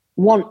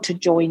want to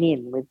join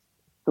in with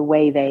the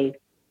way they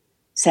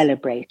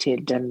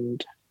celebrated,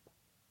 and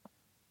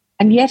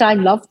yet I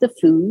loved the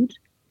food,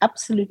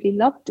 absolutely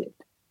loved it.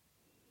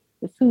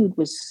 The food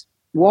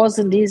was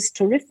and is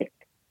terrific.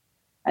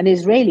 An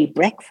Israeli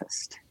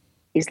breakfast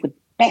is the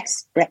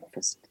best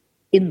breakfast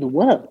in the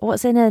world.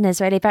 What's in an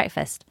Israeli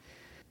breakfast?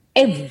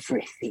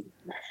 Everything.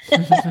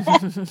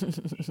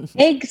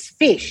 Eggs,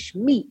 fish,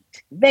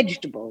 meat,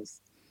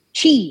 vegetables,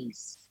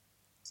 cheese,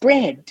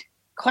 bread,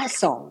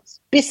 croissants,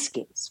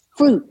 biscuits,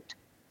 fruit.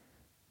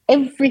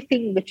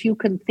 Everything that you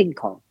can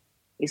think of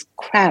is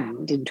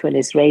crammed into an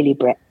Israeli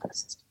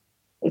breakfast.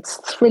 It's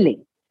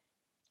thrilling.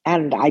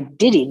 And I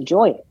did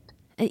enjoy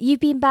it.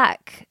 You've been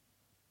back,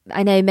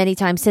 I know, many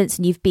times since,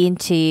 and you've been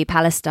to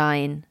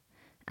Palestine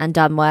and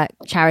done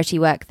charity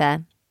work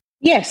there.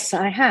 Yes,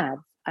 I have.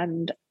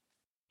 And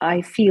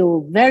I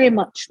feel very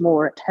much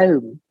more at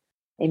home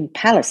in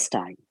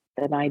Palestine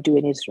than I do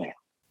in Israel.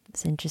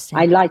 That's interesting.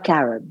 I like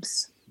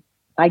Arabs.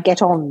 I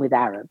get on with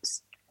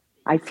Arabs.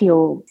 I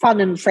feel fun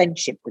and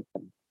friendship with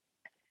them.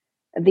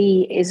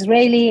 The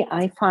Israeli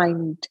I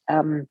find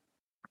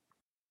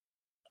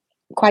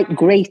quite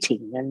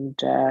grating and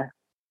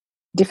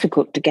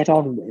difficult to get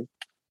on with.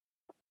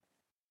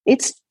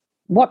 It's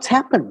what's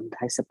happened,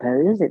 I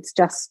suppose. It's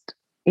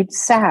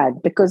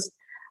sad, because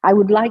I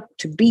would like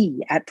to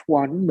be at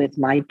one with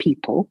my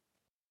people,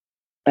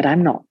 but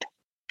I'm not.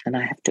 And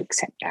I have to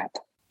accept that.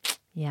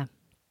 Yeah.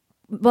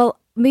 Well,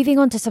 moving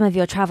on to some of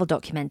your travel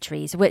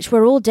documentaries, which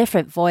were all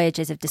different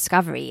voyages of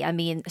discovery. I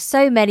mean,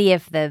 so many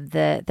of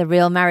the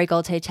Real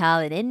Marigold Hotel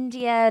in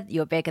India,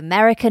 your big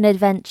American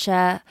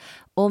adventure,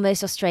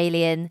 almost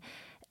Australian.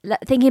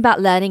 Thinking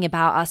about learning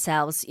about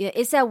ourselves,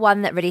 is there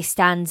one that really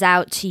stands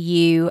out to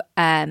you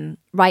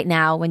right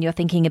now when you're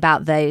thinking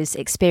about those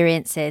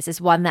experiences as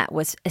one that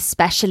was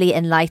especially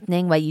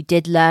enlightening, where you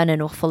did learn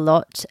an awful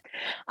lot?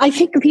 I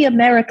think the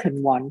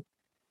American one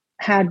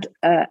had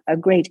a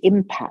great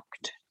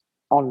impact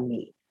on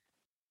me.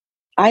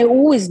 I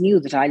always knew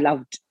that I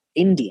loved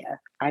India.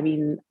 I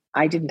mean,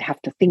 I didn't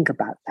have to think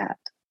about that.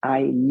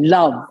 I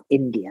love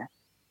India.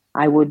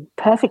 I would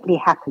perfectly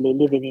happily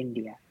live in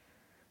India.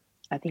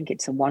 I think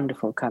it's a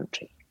wonderful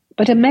country.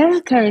 But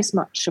America is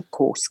much, of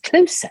course,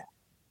 closer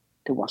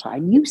to what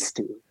I'm used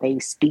to. They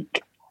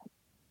speak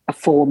a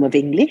form of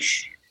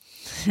English.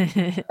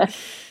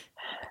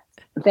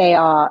 They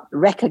are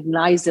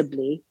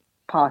recognizably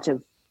part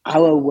of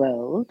our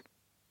world.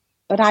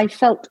 But I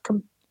felt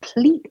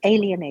complete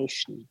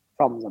alienation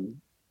from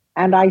them.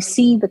 And I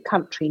see the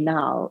country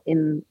now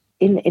in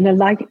a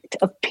light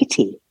of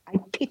pity. I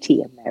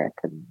pity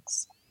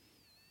Americans.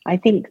 I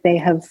think they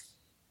have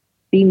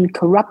been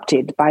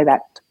corrupted by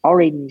that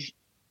orange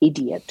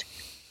idiot.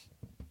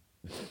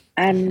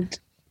 And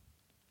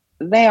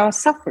they are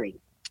suffering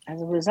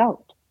as a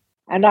result.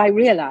 And I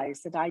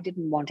realized that I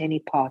didn't want any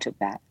part of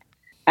that.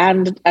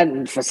 And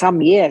for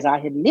some years I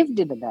had lived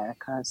in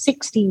America.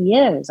 16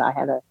 years I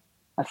had a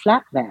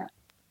flat there.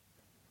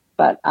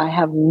 But I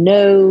have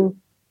no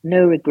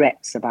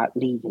regrets about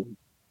leaving.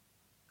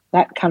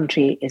 That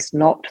country is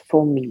not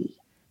for me.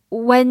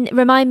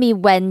 Remind me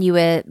when you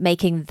were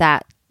making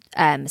that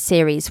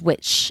series,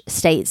 which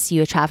states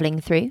you were traveling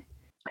through?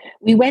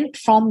 We went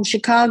from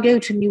Chicago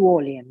to New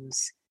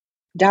Orleans,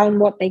 down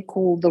what they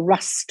call the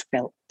Rust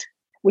Belt,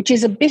 which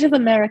is a bit of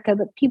America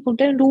that people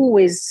don't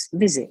always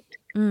visit.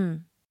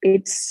 Mm.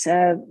 It's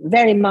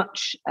very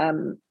much,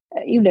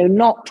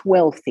 not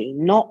wealthy,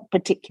 not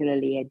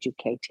particularly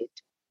educated,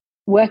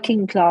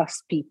 working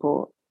class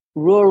people,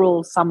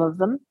 rural, some of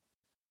them,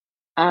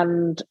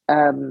 and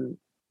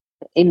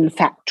in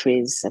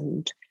factories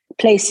and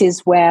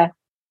places where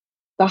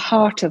the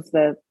heart of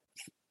the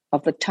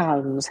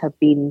towns have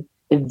been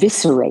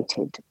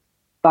eviscerated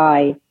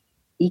by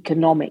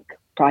economic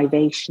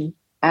privation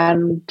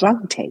and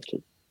drug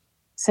taking.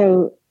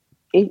 So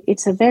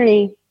it's a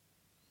very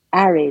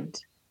arid,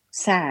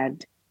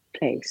 sad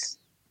place.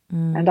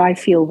 And I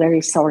feel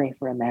very sorry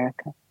for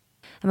America.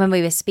 And when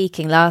we were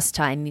speaking last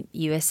time,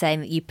 you were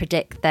saying that you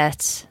predict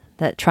that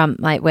Trump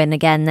might win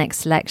again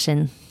next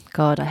election.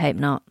 God, I hope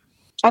not.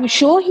 I'm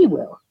sure he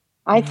will.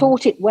 I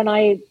thought it when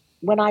I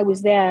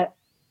was there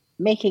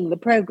making the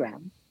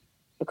program,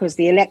 because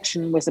the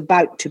election was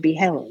about to be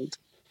held.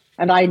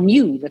 And I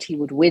knew that he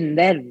would win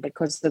then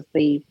because of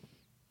the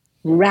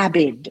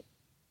rabid,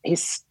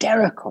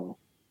 hysterical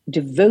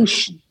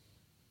devotion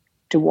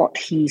to what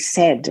he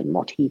said and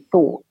what he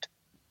thought.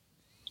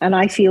 And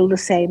I feel the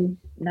same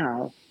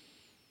now.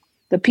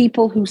 The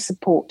people who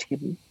support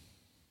him,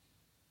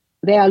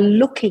 they are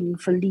looking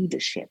for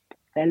leadership.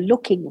 They're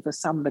looking for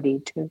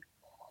somebody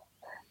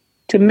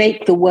to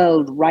make the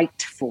world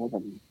right for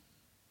them.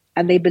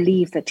 And they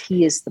believe that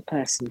he is the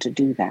person to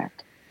do that.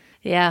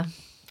 Yeah.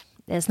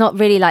 It's not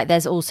really like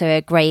there's also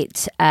a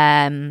great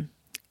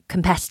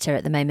competitor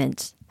at the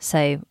moment.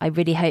 So I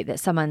really hope that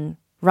someone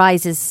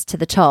rises to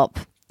the top.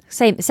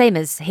 Same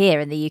as here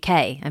in the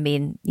UK. I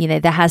mean,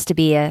 there has to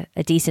be a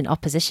decent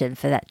opposition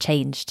for that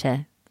change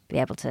to be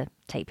able to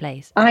take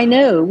place. I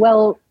know.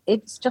 Well,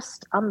 it's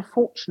just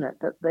unfortunate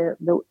that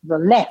the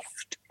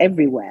left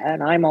everywhere,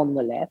 and I'm on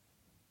the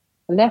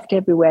left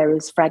everywhere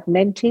is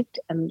fragmented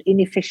and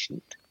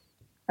inefficient.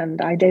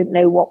 And I don't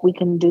know what we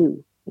can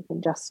do. We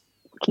can just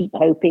keep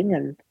hoping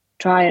and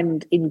try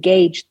and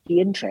engage the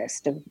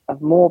interest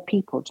of more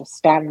people to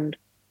stand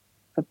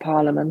for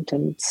Parliament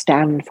and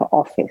stand for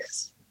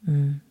office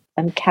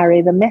and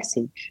carry the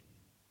message.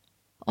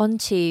 On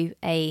to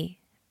a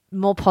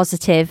more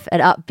positive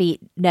and upbeat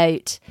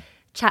note.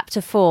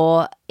 Chapter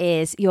 4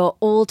 is your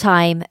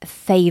all-time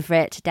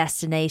favourite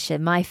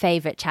destination, my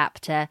favourite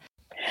chapter.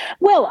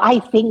 Well, I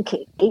think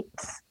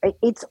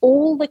it's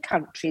all the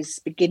countries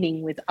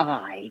beginning with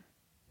I.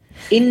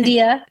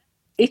 India,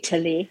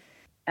 Italy,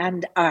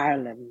 and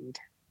Ireland.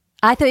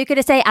 I thought you were going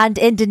to say and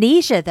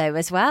Indonesia, though,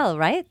 as well,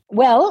 right?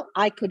 Well,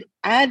 I could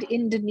add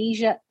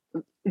Indonesia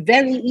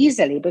very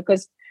easily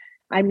because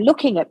I'm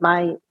looking at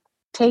my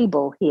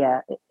table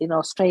here in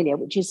Australia,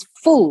 which is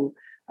full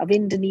of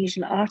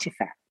Indonesian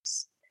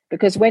artifacts.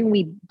 Because when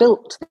we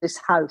built this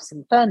house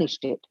and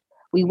furnished it,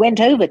 we went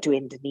over to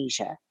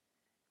Indonesia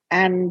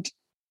and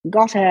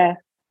got a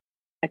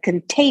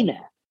container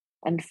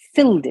and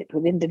filled it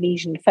with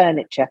Indonesian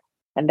furniture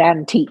and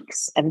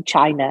antiques and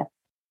china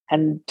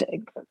and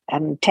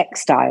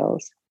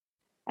textiles.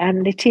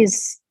 And it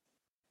is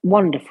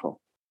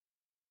wonderful.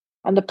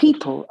 And the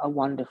people are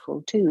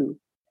wonderful too.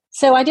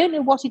 So I don't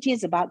know what it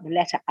is about the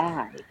letter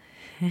I,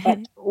 but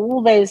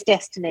all those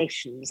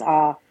destinations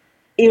are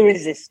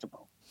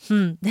irresistible.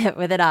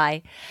 With an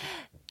I.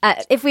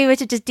 If we were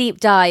to just deep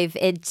dive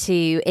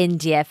into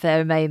India for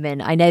a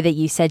moment, I know that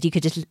you said you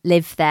could just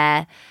live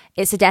there.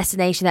 It's a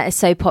destination that is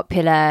so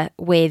popular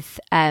with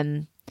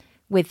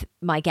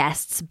my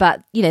guests,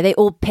 but they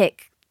all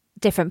pick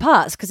different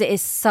parts because it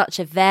is such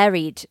a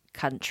varied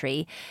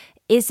country.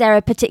 Is there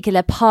a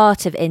particular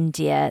part of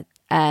India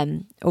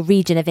or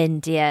region of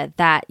India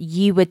that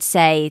you would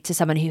say to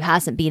someone who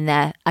hasn't been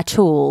there at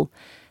all,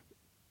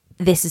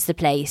 this is the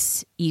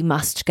place you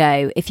must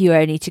go if you were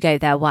only to go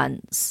there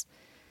once?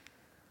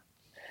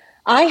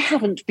 I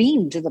haven't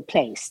been to the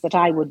place that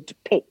I would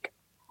pick,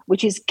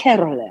 which is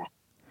Kerala.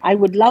 I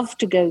would love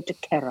to go to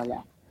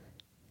Kerala,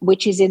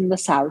 which is in the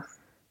south,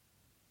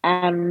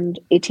 and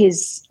it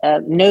is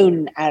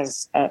known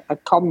as a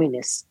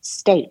communist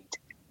state.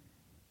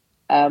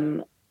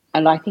 And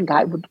I think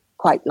I would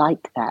quite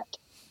like that.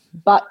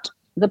 But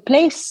the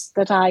place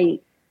that I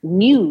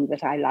knew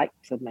that I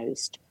liked the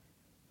most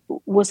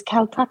was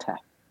Calcutta.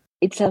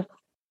 It's a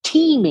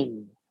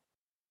teeming,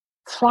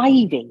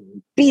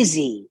 thriving,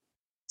 busy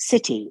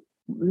city,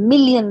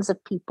 millions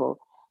of people,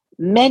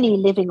 many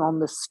living on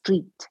the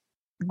street,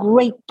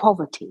 great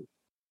poverty,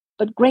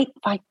 but great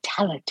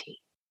vitality.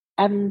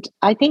 And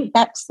I think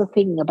that's the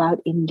thing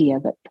about India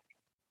that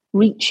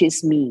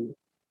reaches me,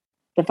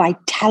 the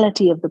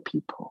vitality of the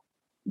people,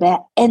 their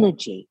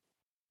energy,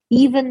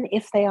 even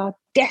if they are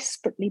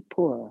desperately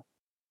poor,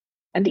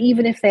 And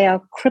even if they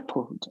are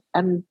crippled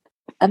and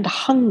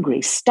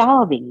hungry,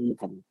 starving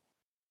even,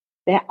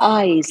 their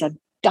eyes are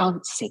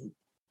dancing.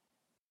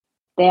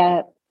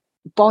 Their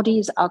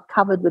bodies are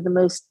covered with the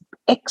most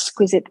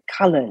exquisite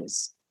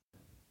colors.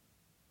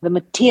 The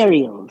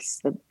materials,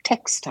 the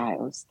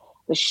textiles,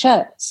 the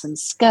shirts and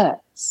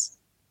skirts,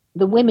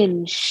 the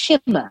women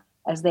shimmer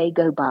as they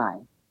go by.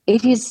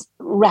 It is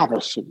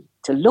ravishing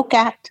to look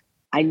at.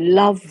 I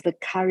love the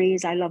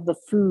curries. I love the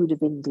food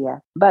of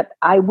India. But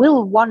I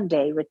will one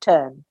day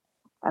return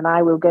and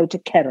I will go to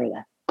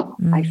Kerala.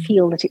 I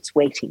feel that it's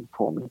waiting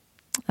for me.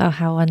 Oh,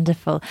 how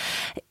wonderful.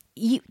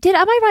 Am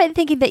I right in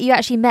thinking that you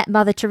actually met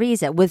Mother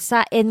Teresa? Was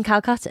that in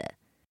Calcutta?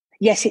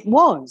 Yes, it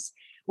was.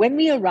 When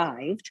we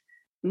arrived,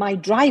 my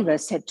driver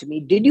said to me,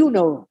 "Did you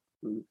know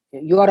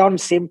you are on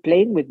same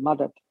plane with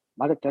Mother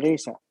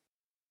Teresa?"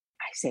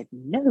 I said,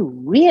 "No,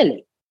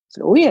 really?" He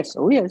said, oh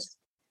yes.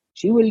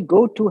 She will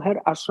go to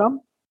her ashram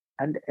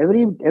and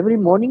every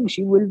morning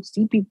she will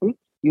see people.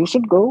 You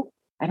should go.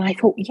 And I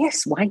thought,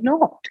 yes, why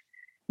not?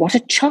 What a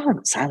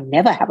chance. I'll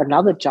never have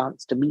another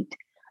chance to meet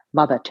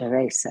Mother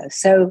Teresa.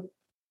 So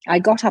I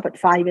got up at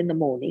 5 a.m.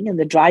 and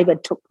the driver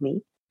took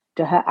me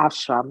to her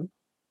ashram.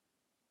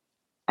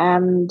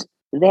 And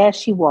there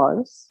she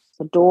was.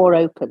 The door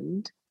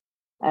opened.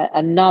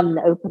 A nun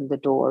opened the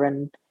door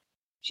and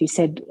she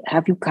said,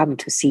 "Have you come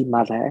to see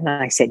Mother?" And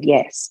I said,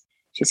 "Yes."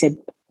 She said,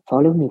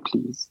 "Follow me,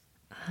 please."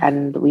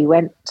 And we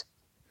went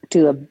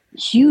to a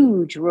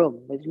huge room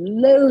with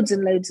loads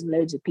and loads and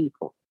loads of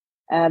people.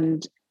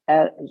 And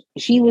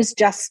she was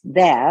just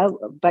there,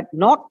 but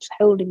not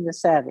holding the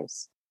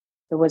service.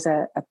 There was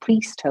a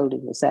priest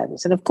holding the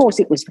service. And of course,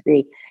 it was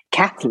very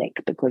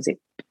Catholic because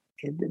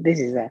this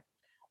is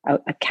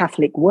a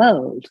Catholic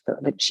world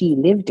that she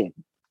lived in.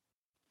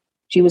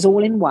 She was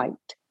all in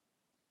white.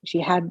 She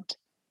had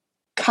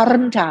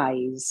currant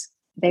eyes.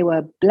 They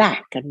were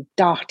black and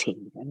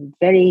darting and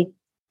very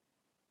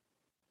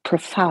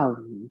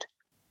profound.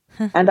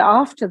 And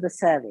after the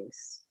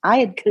service, I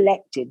had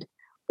collected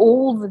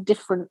all the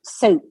different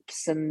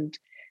soaps and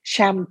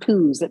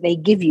shampoos that they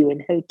give you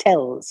in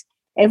hotels.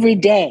 Every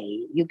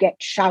day you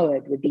get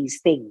showered with these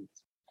things.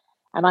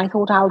 And I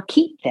thought, I'll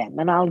keep them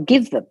and I'll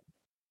give them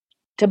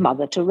to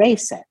Mother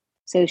Teresa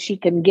so she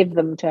can give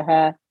them to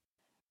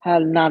her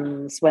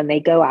nuns when they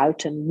go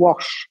out and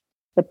wash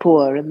the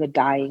poor and the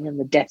dying and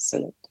the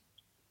desolate.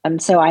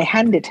 And so I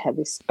handed her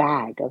this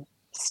bag of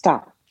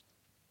stuff,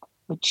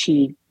 which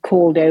she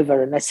called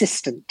over an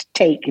assistant to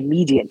take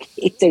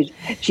immediately, so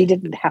she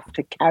didn't have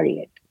to carry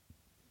it.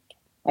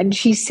 And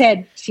she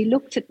said, she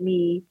looked at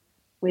me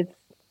with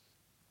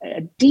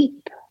a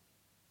deep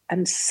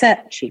and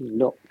searching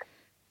look.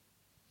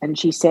 And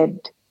she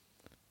said,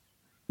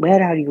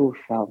 "Where are you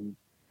from?"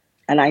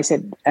 And I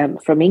said,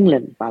 "From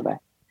England, Mother."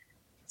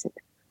 She said,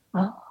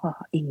 "Oh,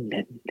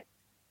 England.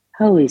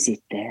 How is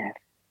it there?"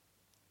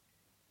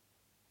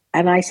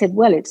 And I said,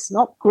 "Well, it's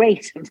not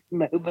great at the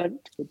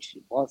moment," which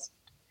it wasn't.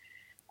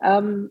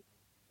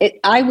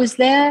 I was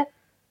there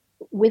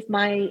with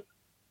my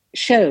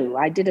show.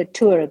 I did a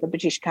tour of the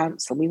British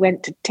Council. We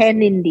went to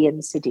 10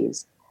 Indian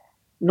cities,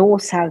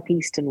 north, south,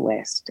 east, and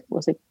west. It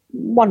was a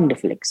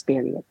wonderful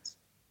experience.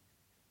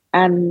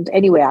 And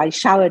anyway, I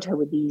showered her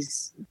with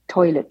these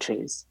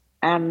toiletries.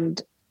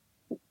 And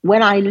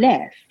when I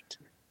left,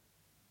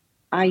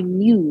 I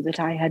knew that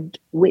I had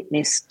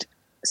witnessed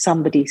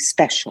somebody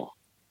special.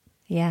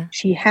 Yeah.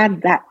 She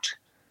had that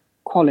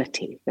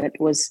quality that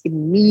was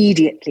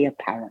immediately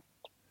apparent.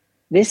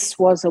 This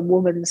was a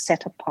woman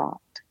set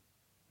apart.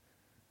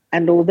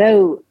 And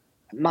although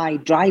my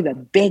driver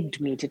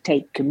begged me to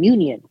take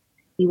communion,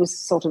 he was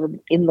sort of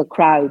in the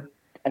crowd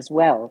as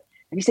well.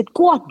 And he said,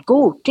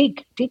 go,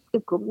 take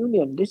the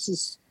communion. This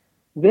is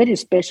a very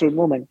special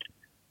moment.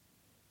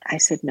 I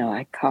said, "No,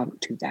 I can't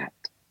do that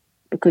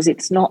because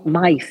it's not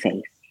my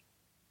faith.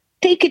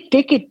 Take it.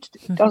 It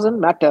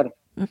doesn't matter.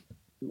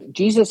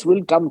 Jesus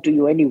will come to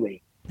you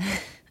anyway."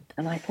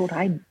 And I thought,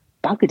 I'm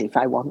buggered if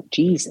I want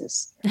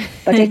Jesus.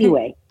 But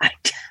anyway,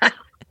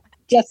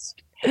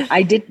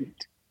 I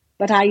didn't.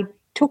 But I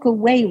took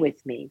away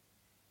with me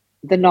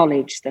the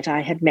knowledge that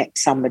I had met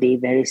somebody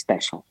very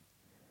special.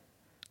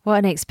 What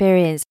an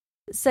experience.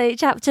 So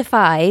chapter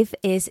 5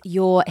 is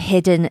your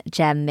hidden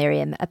gem,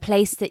 Miriam, a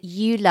place that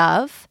you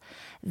love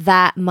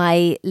that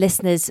my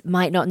listeners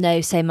might not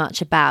know so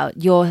much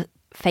about, your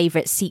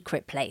favourite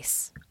secret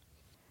place.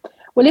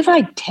 Well, if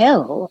I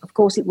tell, of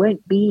course, it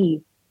won't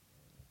be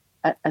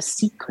a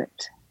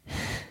secret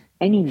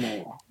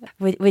anymore.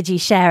 Would you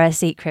share a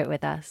secret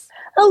with us?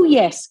 Oh,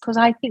 yes, because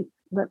I think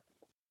that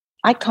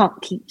I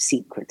can't keep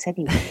secrets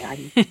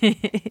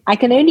anyway. I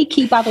can only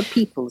keep other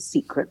people's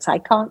secrets. I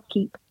can't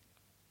keep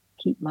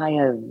my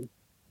own.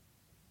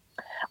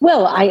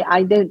 Well,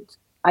 I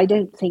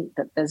don't think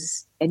that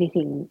there's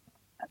anything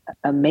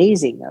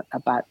amazing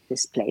about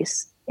this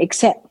place,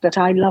 except that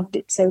I loved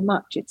it so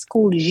much. It's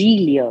called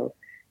Giglio.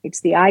 It's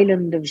the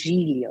island of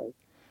Giglio.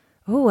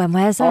 Oh, and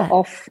where's that?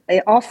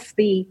 Off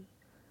the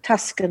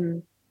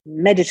Tuscan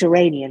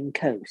Mediterranean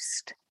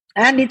coast.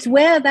 And it's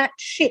where that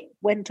ship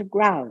went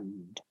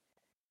aground.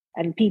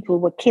 and people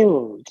were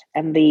killed,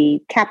 and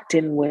the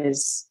captain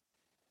was,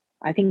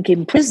 I think,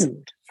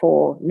 imprisoned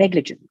for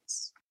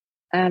negligence.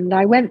 And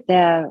I went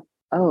there,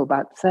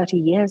 about 30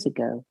 years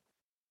ago,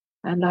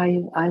 and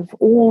I've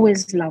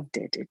always loved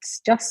it. It's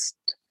just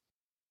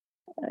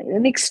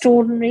an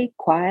extraordinary,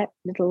 quiet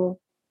little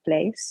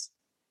place,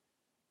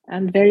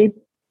 and very,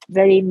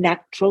 very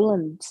natural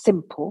and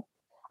simple.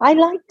 I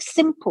like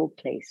simple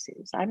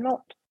places.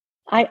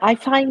 I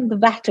find the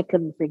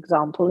Vatican, for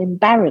example,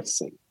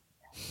 embarrassing.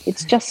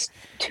 It's just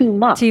too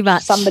much. Too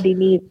much. Somebody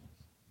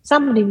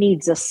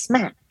needs a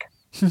smack.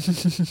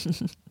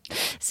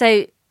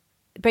 So,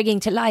 bringing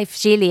to life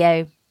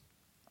Giglio,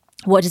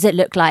 what does it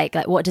look like?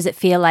 Like, what does it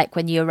feel like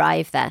when you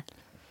arrive there?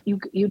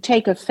 You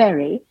take a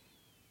ferry,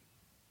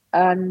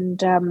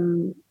 and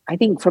I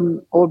think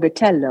from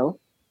Orbetello,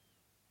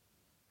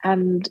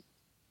 and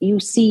you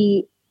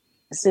see,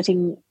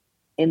 sitting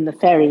in the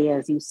ferry,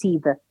 as you see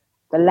the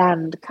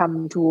land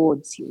come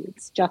towards you.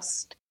 It's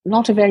just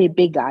not a very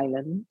big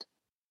island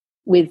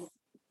with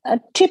a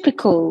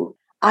typical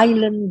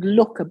island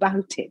look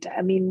about it.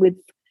 I mean, with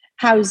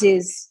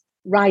houses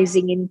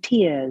rising in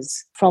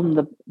tiers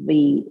from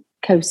the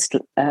coast,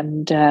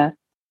 and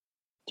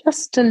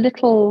just a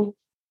little,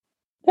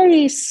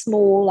 very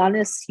small,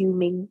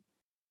 unassuming.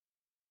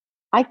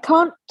 I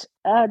can't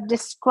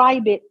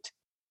describe it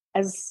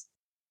as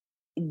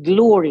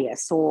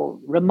glorious or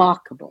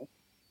remarkable.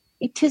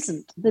 It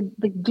isn't.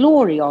 The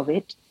glory of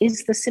it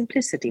is the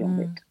simplicity of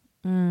it.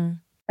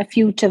 A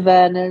few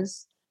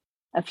tavernas,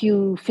 a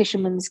few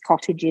fishermen's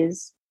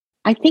cottages.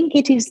 I think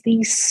it is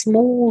these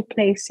small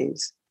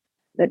places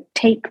that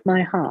take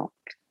my heart.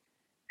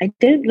 I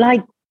don't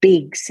like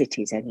big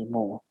cities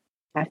anymore.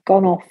 I've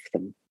gone off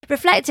them.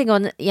 Reflecting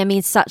on,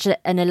 such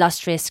an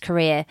illustrious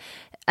career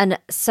and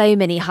so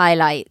many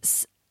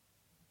highlights,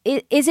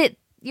 is it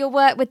your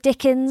work with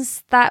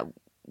Dickens that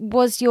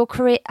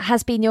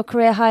has been your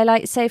career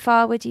highlight so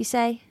far, would you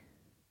say?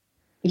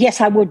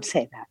 Yes, I would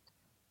say that.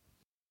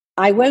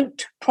 I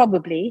won't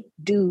probably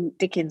do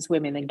Dickens'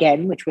 Women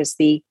again, which was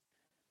the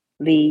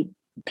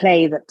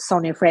play that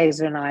Sonia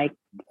Fraser and I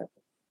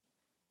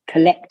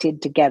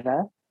collected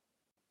together,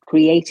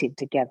 created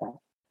together.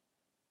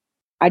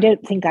 I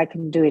don't think I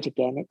can do it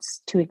again.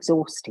 It's too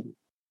exhausting.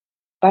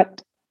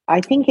 But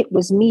I think it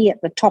was me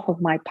at the top of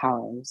my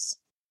powers.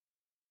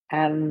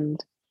 And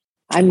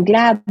I'm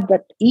glad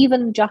that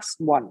even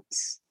just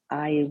once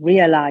I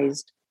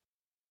realized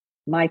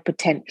my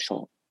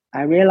potential.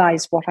 I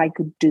realized what I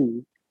could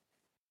do.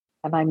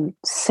 And I'm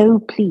so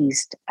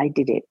pleased I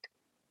did it.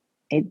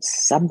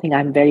 It's something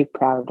I'm very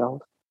proud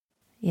of.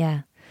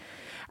 Yeah.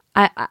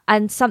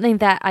 And something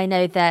that I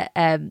know that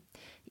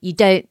you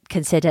don't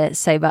consider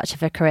so much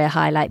of a career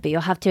highlight, but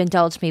you'll have to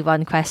indulge me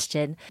one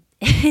question,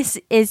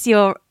 is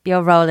your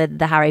role in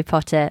the Harry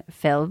Potter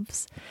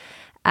films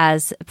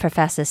as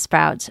Professor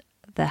Sprout,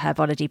 the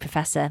herbology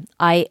professor.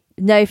 I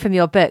know from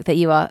your book that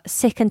you are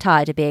sick and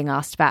tired of being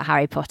asked about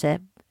Harry Potter,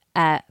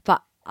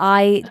 but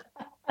I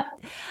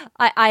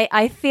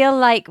feel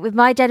like with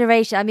my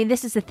generation,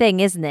 this is the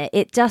thing, isn't it?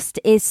 It just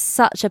is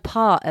such a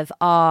part of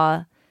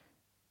our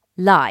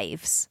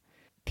lives,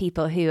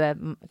 people who are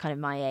kind of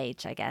my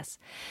age, I guess.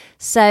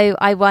 So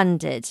I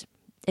wondered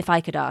if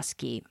I could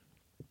ask you,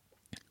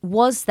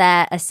 was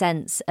there a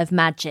sense of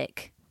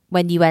magic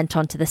when you went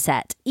onto the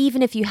set?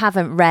 Even if you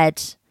haven't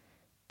read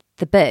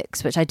the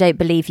books, which I don't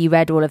believe you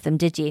read all of them,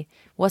 did you?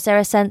 Was there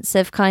a sense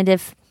of kind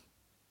of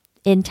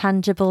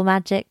intangible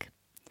magic?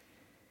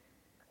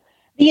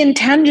 The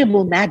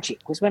intangible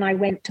magic was when I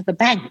went to the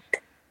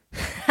bank.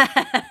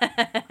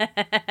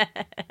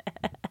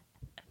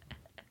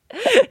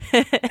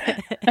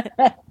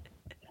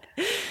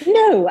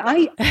 No,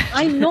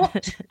 I'm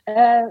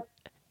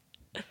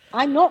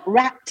not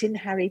wrapped in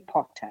Harry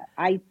Potter.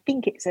 I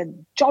think it's a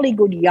jolly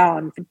good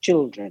yarn for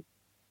children.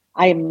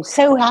 I am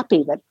so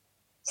happy that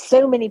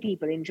so many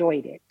people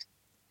enjoyed it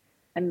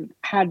and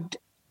had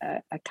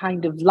a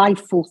kind of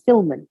life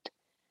fulfillment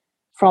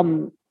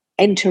from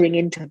entering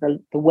into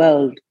the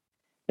world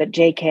that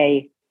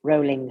J.K.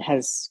 Rowling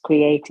has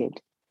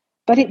created.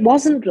 But it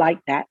wasn't like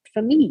that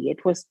for me.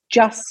 It was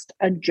just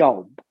a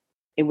job.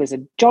 It was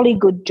a jolly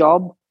good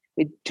job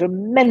with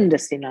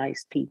tremendously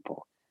nice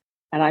people.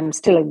 And I'm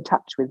still in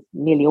touch with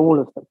nearly all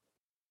of them.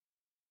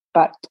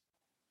 But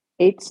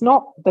it's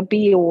not the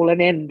be-all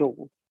and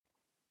end-all.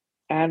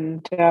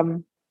 And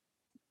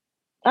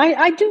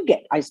I do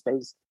get, I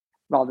suppose,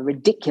 rather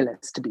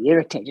ridiculous to be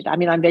irritated.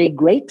 I'm very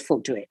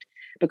grateful to it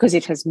because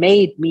it has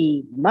made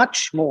me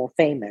much more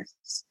famous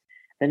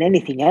than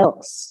anything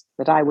else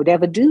that I would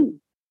ever do.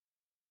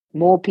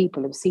 More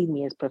people have seen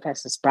me as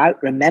Professor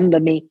Sprout, remember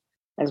me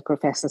as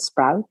Professor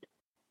Sprout,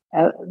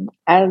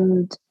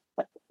 and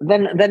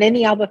than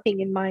any other thing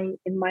in my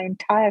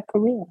entire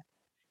career.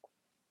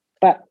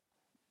 But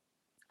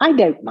I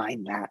don't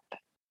mind that.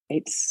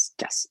 It's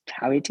just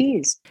how it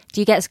is.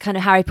 Do you get kind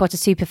of Harry Potter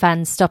super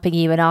fans stopping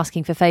you and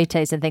asking for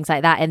photos and things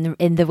like that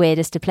in the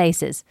weirdest of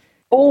places?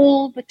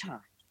 All the time.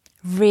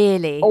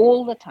 Really?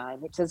 All the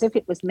time. It's as if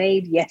it was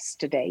made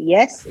yesterday.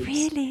 Yes, it's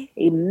Really?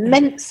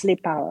 immensely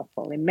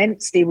powerful,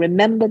 immensely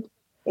remembered,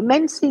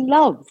 immensely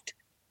loved.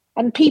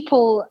 And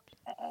people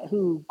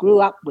who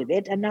grew up with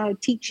it are now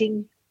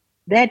teaching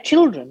their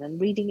children and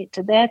reading it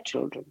to their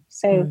children.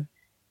 So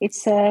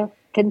it's a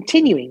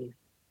continuing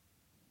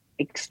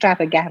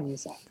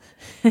extravaganza.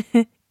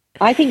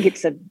 I think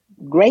it's a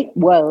great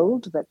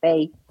world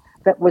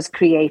that was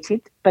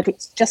created, but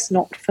it's just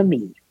not for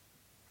me.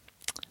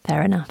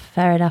 Fair enough.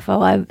 Fair enough.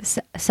 Oh, I'm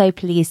so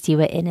pleased you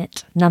were in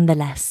it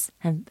nonetheless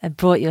and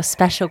brought your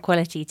special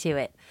quality to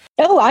it.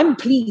 Oh, I'm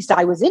pleased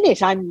I was in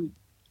it.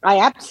 I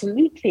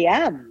absolutely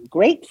am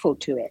grateful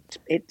to it.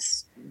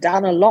 It's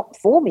done a lot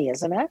for me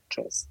as an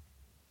actress,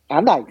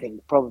 and I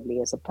think probably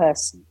as a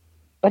person.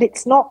 But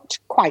it's not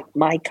quite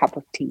my cup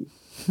of tea.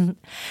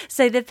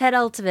 So the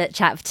penultimate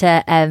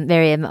chapter,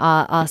 Miriam,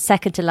 our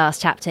second to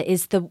last chapter,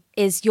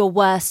 is your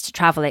worst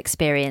travel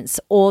experience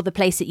or the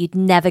place that you'd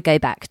never go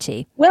back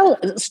to. Well,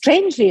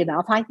 strangely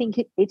enough, I think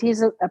it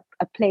is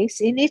a place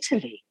in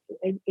Italy.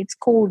 It's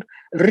called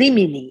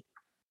Rimini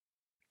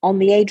on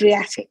the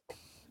Adriatic.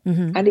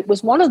 Mm-hmm. And it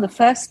was one of the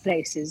first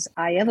places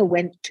I ever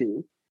went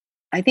to.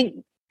 I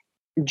think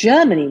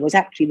Germany was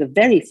actually the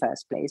very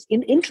first place,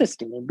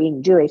 interestingly,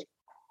 being Jewish.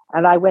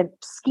 And I went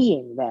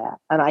skiing there,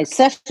 and I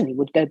certainly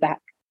would go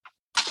back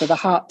to the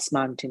Harz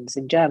Mountains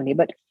in Germany.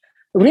 But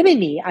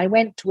Rimini, I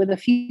went with a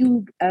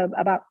few,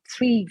 about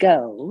 3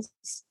 girls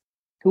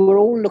who were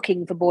all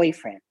looking for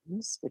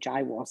boyfriends, which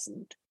I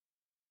wasn't.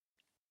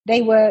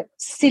 They were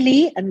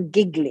silly and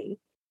giggly,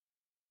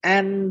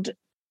 and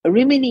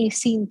Rimini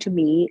seemed to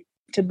me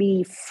to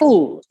be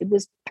full. It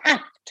was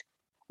packed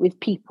with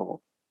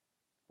people,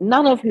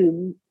 none of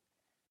whom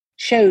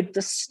showed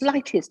the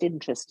slightest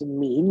interest in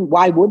me.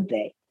 Why would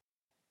they?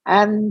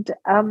 And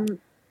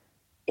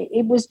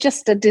it was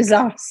just a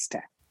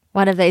disaster.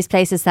 One of those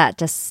places that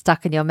just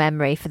stuck in your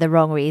memory for the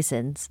wrong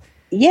reasons.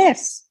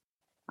 Yes,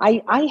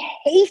 I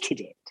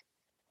hated it.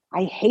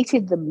 I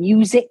hated the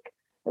music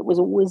that was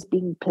always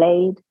being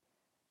played.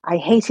 I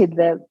hated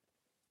the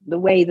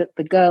way that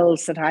the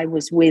girls that I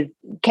was with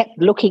kept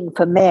looking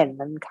for men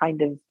and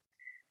kind of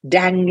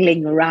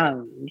dangling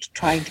around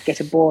trying to get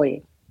a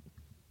boy.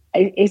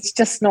 It's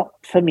just not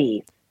for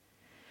me.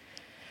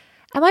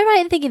 Am I right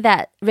in thinking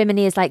that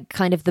Rimini is like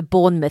kind of the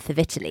Bournemouth of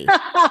Italy?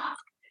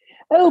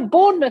 Oh,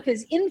 Bournemouth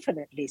is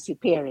infinitely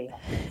superior.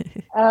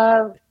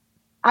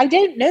 I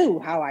don't know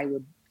how I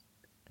would.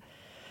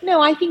 No,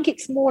 I think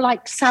it's more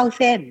like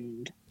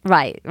Southend.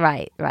 Right.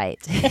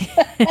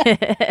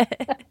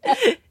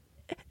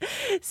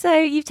 So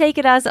you've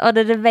taken us on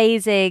an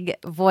amazing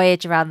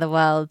voyage around the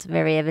world,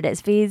 Miriam, and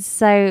it's been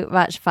so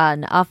much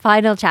fun. Our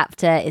final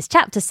chapter is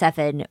chapter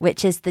 7,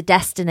 which is the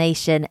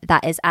destination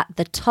that is at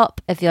the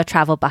top of your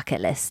travel bucket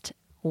list.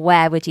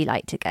 Where would you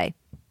like to go?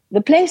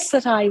 The place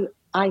that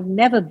I've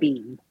never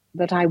been,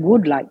 that I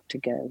would like to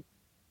go,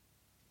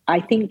 I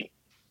think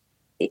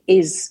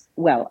is,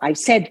 well, I've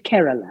said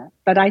Kerala,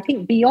 but I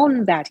think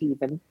beyond that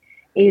even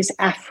is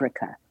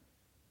Africa.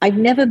 I've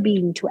never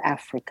been to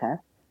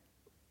Africa.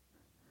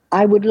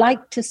 I would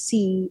like to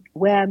see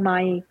where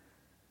my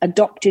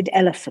adopted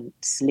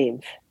elephants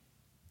live.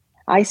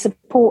 I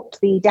support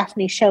the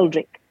Daphne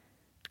Sheldrick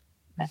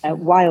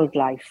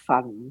Wildlife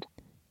Fund.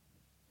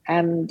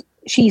 And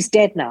she's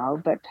dead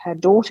now, but her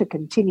daughter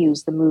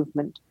continues the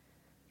movement,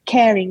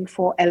 caring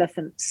for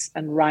elephants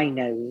and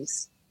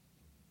rhinos.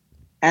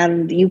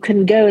 And you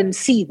can go and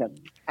see them.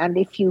 And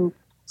if you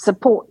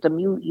support them,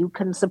 you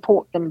can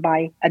support them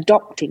by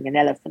adopting an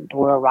elephant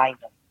or a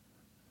rhino.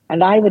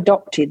 And I've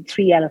adopted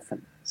 3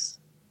 elephants.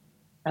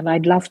 And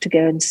I'd love to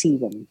go and see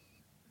them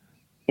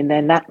in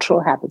their natural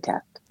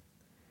habitat,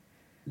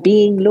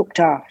 being looked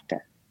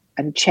after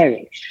and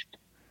cherished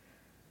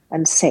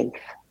and safe.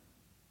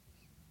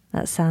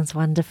 That sounds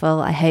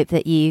wonderful. I hope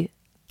that you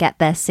get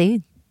there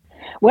soon.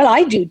 Well,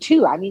 I do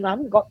too. I mean, I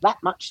haven't got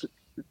that much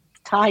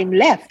time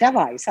left, have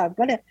I? So I've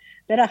got to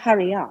better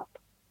hurry up.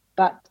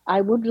 But I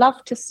would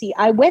love to see.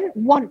 I went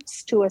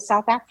once to a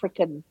South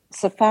African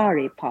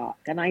safari park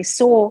and I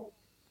saw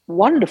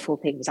wonderful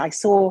things. I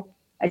saw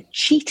a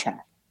cheetah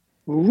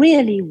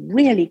really,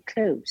 really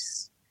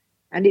close,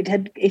 and it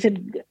had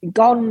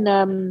gone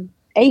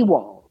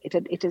AWOL.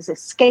 It has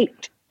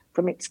escaped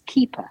from its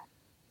keeper,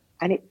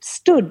 and it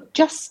stood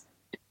just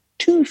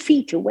 2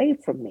 feet away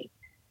from me,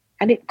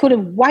 and it could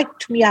have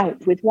wiped me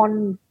out with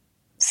one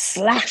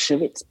slash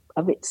of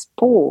its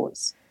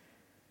paws.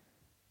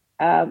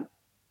 And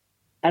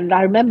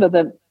I remember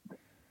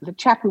the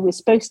chap who was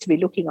supposed to be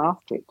looking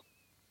after it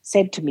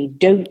said to me,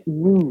 "Don't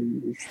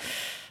move,"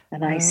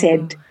 and I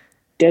said,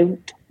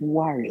 "Don't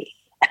worry."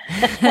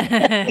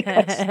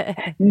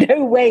 Because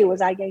no way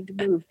was I going to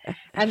move.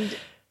 And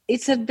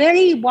it's a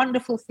very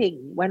wonderful thing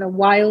when a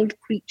wild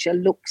creature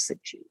looks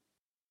at you.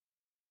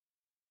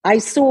 I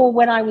saw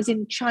when I was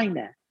in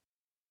China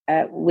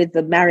with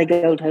the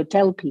Marigold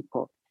Hotel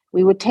people,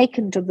 we were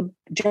taken to the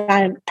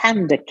giant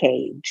panda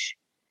cage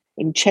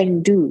in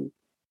Chengdu.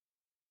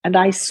 And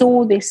I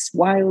saw this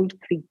wild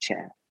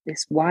creature,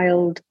 this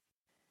wild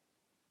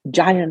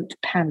giant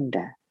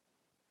panda.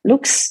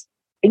 Looks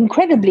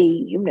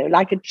incredibly,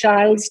 like a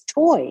child's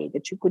toy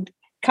that you could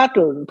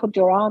cuddle and put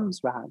your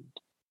arms round.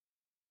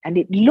 And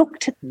it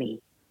looked at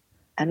me,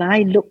 and I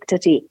looked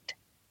at it.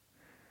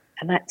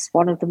 And that's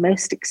one of the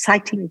most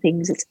exciting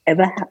things that's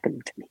ever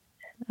happened to me,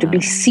 to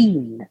be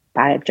seen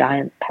by a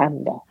giant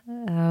panda.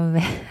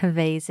 Oh,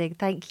 amazing.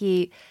 Thank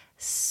you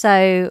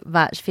so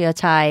much for your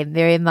time.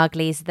 Miriam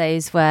Muglies,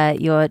 those were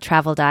your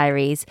travel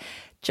diaries.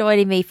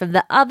 Joining me from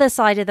the other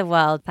side of the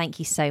world. Thank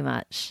you so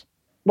much.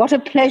 What a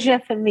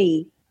pleasure for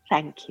me.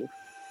 Thank you.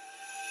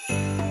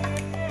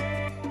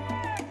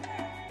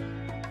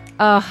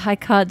 Oh, I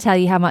can't tell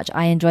you how much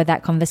I enjoyed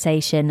that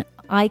conversation.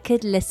 I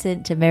could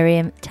listen to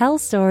Miriam tell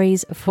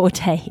stories for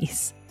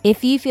days.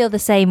 If you feel the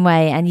same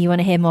way and you want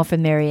to hear more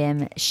from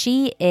Miriam,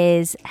 she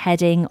is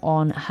heading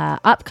on her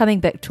upcoming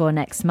book tour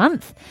next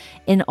month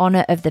in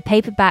honor of the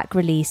paperback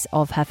release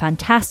of her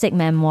fantastic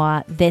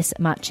memoir, This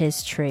Much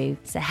Is True.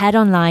 So head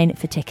online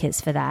for tickets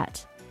for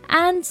that.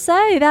 And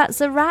so that's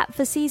a wrap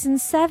for season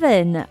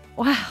 7.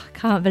 Wow,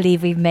 can't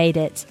believe we've made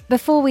it.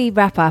 Before we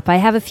wrap up, I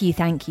have a few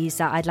thank yous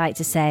that I'd like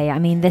to say. I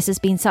mean, this has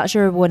been such a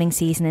rewarding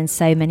season in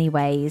so many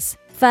ways.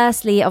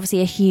 Firstly,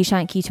 obviously a huge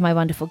thank you to my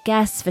wonderful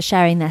guests for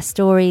sharing their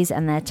stories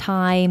and their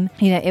time.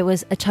 It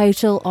was a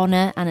total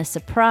honour and a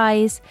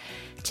surprise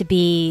to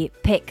be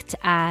picked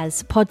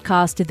as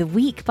Podcast of the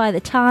Week by The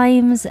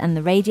Times and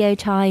the Radio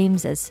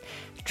Times, as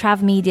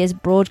Trav Media's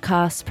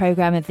broadcast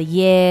programme of the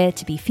year,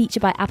 to be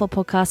featured by Apple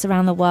Podcasts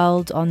around the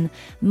world on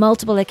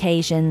multiple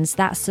occasions.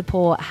 That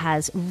support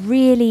has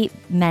really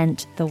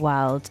meant the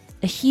world.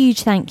 A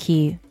huge thank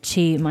you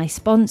to my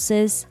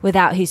sponsors,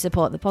 without whose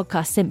support the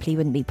podcast simply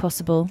wouldn't be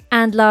possible.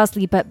 And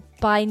lastly, but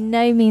by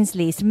no means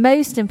least,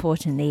 most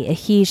importantly, a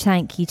huge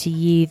thank you to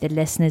you, the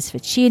listeners, for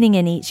tuning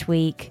in each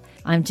week.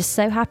 I'm just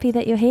so happy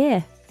that you're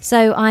here.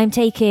 So I'm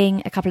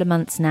taking a couple of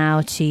months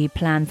now to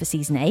plan for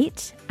season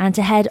 8 and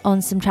to head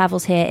on some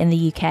travels here in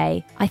the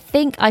UK. I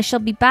think I shall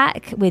be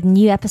back with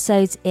new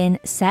episodes in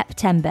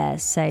September,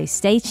 so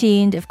stay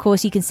tuned. Of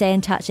course, you can stay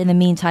in touch in the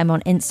meantime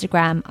on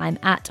Instagram. I'm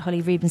at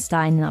Holly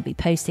Rubenstein, and I'll be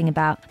posting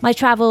about my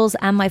travels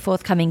and my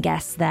forthcoming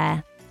guests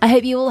there. I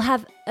hope you all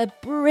have a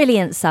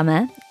brilliant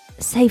summer,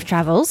 safe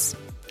travels,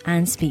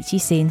 and speak to you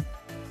soon.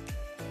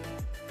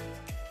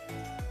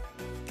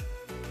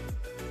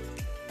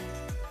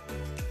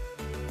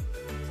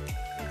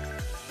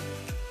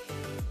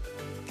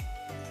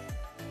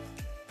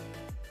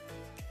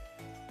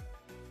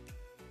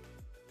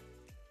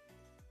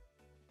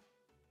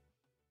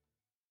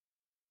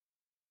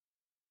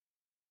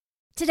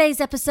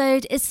 Today's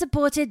episode is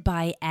supported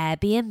by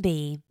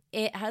Airbnb.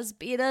 It has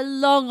been a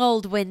long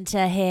old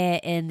winter here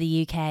in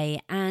the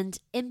UK, and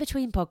in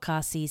between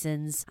podcast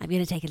seasons, I'm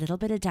going to take a little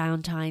bit of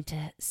downtime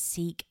to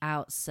seek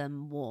out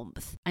some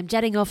warmth. I'm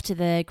jetting off to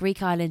the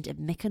Greek island of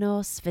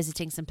Mykonos,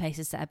 visiting some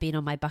places that have been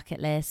on my bucket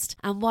list.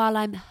 And while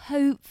I'm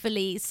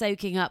hopefully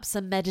soaking up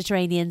some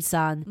Mediterranean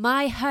sun,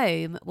 my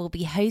home will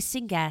be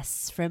hosting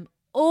guests from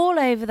all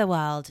over the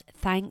world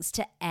thanks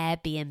to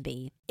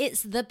Airbnb.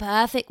 It's the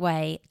perfect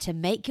way to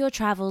make your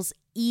travels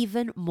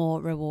even more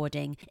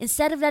rewarding.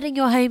 Instead of letting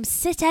your home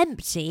sit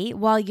empty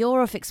while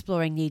you're off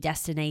exploring new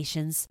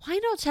destinations, why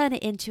not turn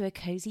it into a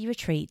cozy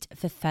retreat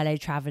for fellow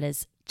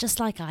travelers,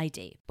 just like I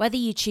do? Whether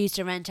you choose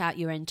to rent out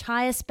your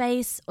entire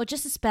space or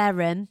just a spare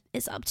room,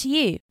 it's up to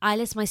you. I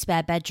list my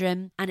spare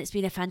bedroom, and it's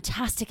been a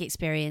fantastic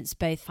experience,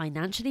 both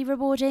financially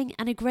rewarding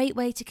and a great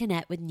way to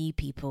connect with new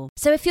people.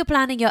 So if you're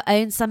planning your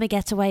own summer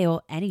getaway,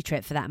 or any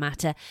trip for that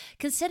matter,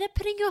 consider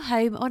putting your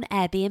home on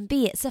Airbnb.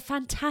 It's a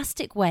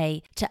fantastic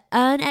way to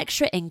earn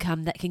extra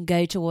income that can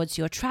go towards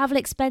your travel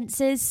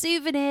expenses,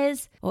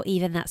 souvenirs, or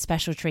even that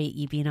special treat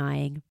you've been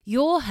eyeing.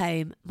 Your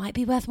home might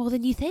be worth more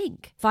than you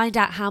think. Find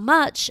out how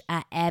much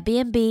at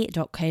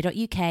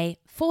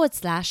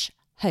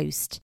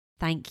airbnb.co.uk/host.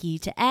 Thank you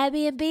to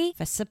Airbnb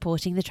for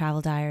supporting the Travel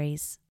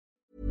Diaries.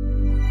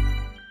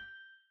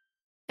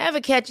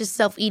 Ever catch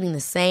yourself eating the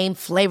same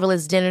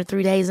flavorless dinner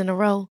 3 days in a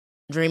row?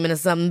 Dreaming of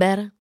something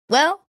better?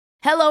 Well,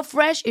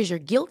 HelloFresh is your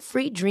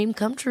guilt-free dream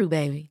come true,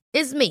 baby.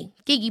 It's me,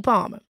 Keke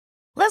Palmer.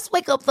 Let's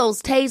wake up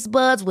those taste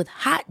buds with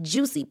hot,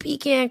 juicy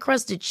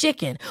pecan-crusted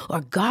chicken or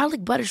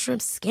garlic butter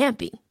shrimp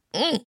scampi.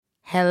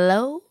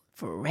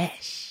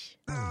 HelloFresh.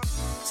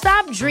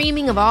 Stop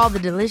dreaming of all the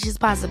delicious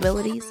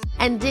possibilities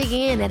and dig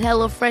in at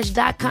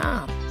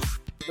HelloFresh.com.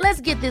 Let's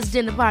get this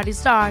dinner party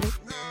started.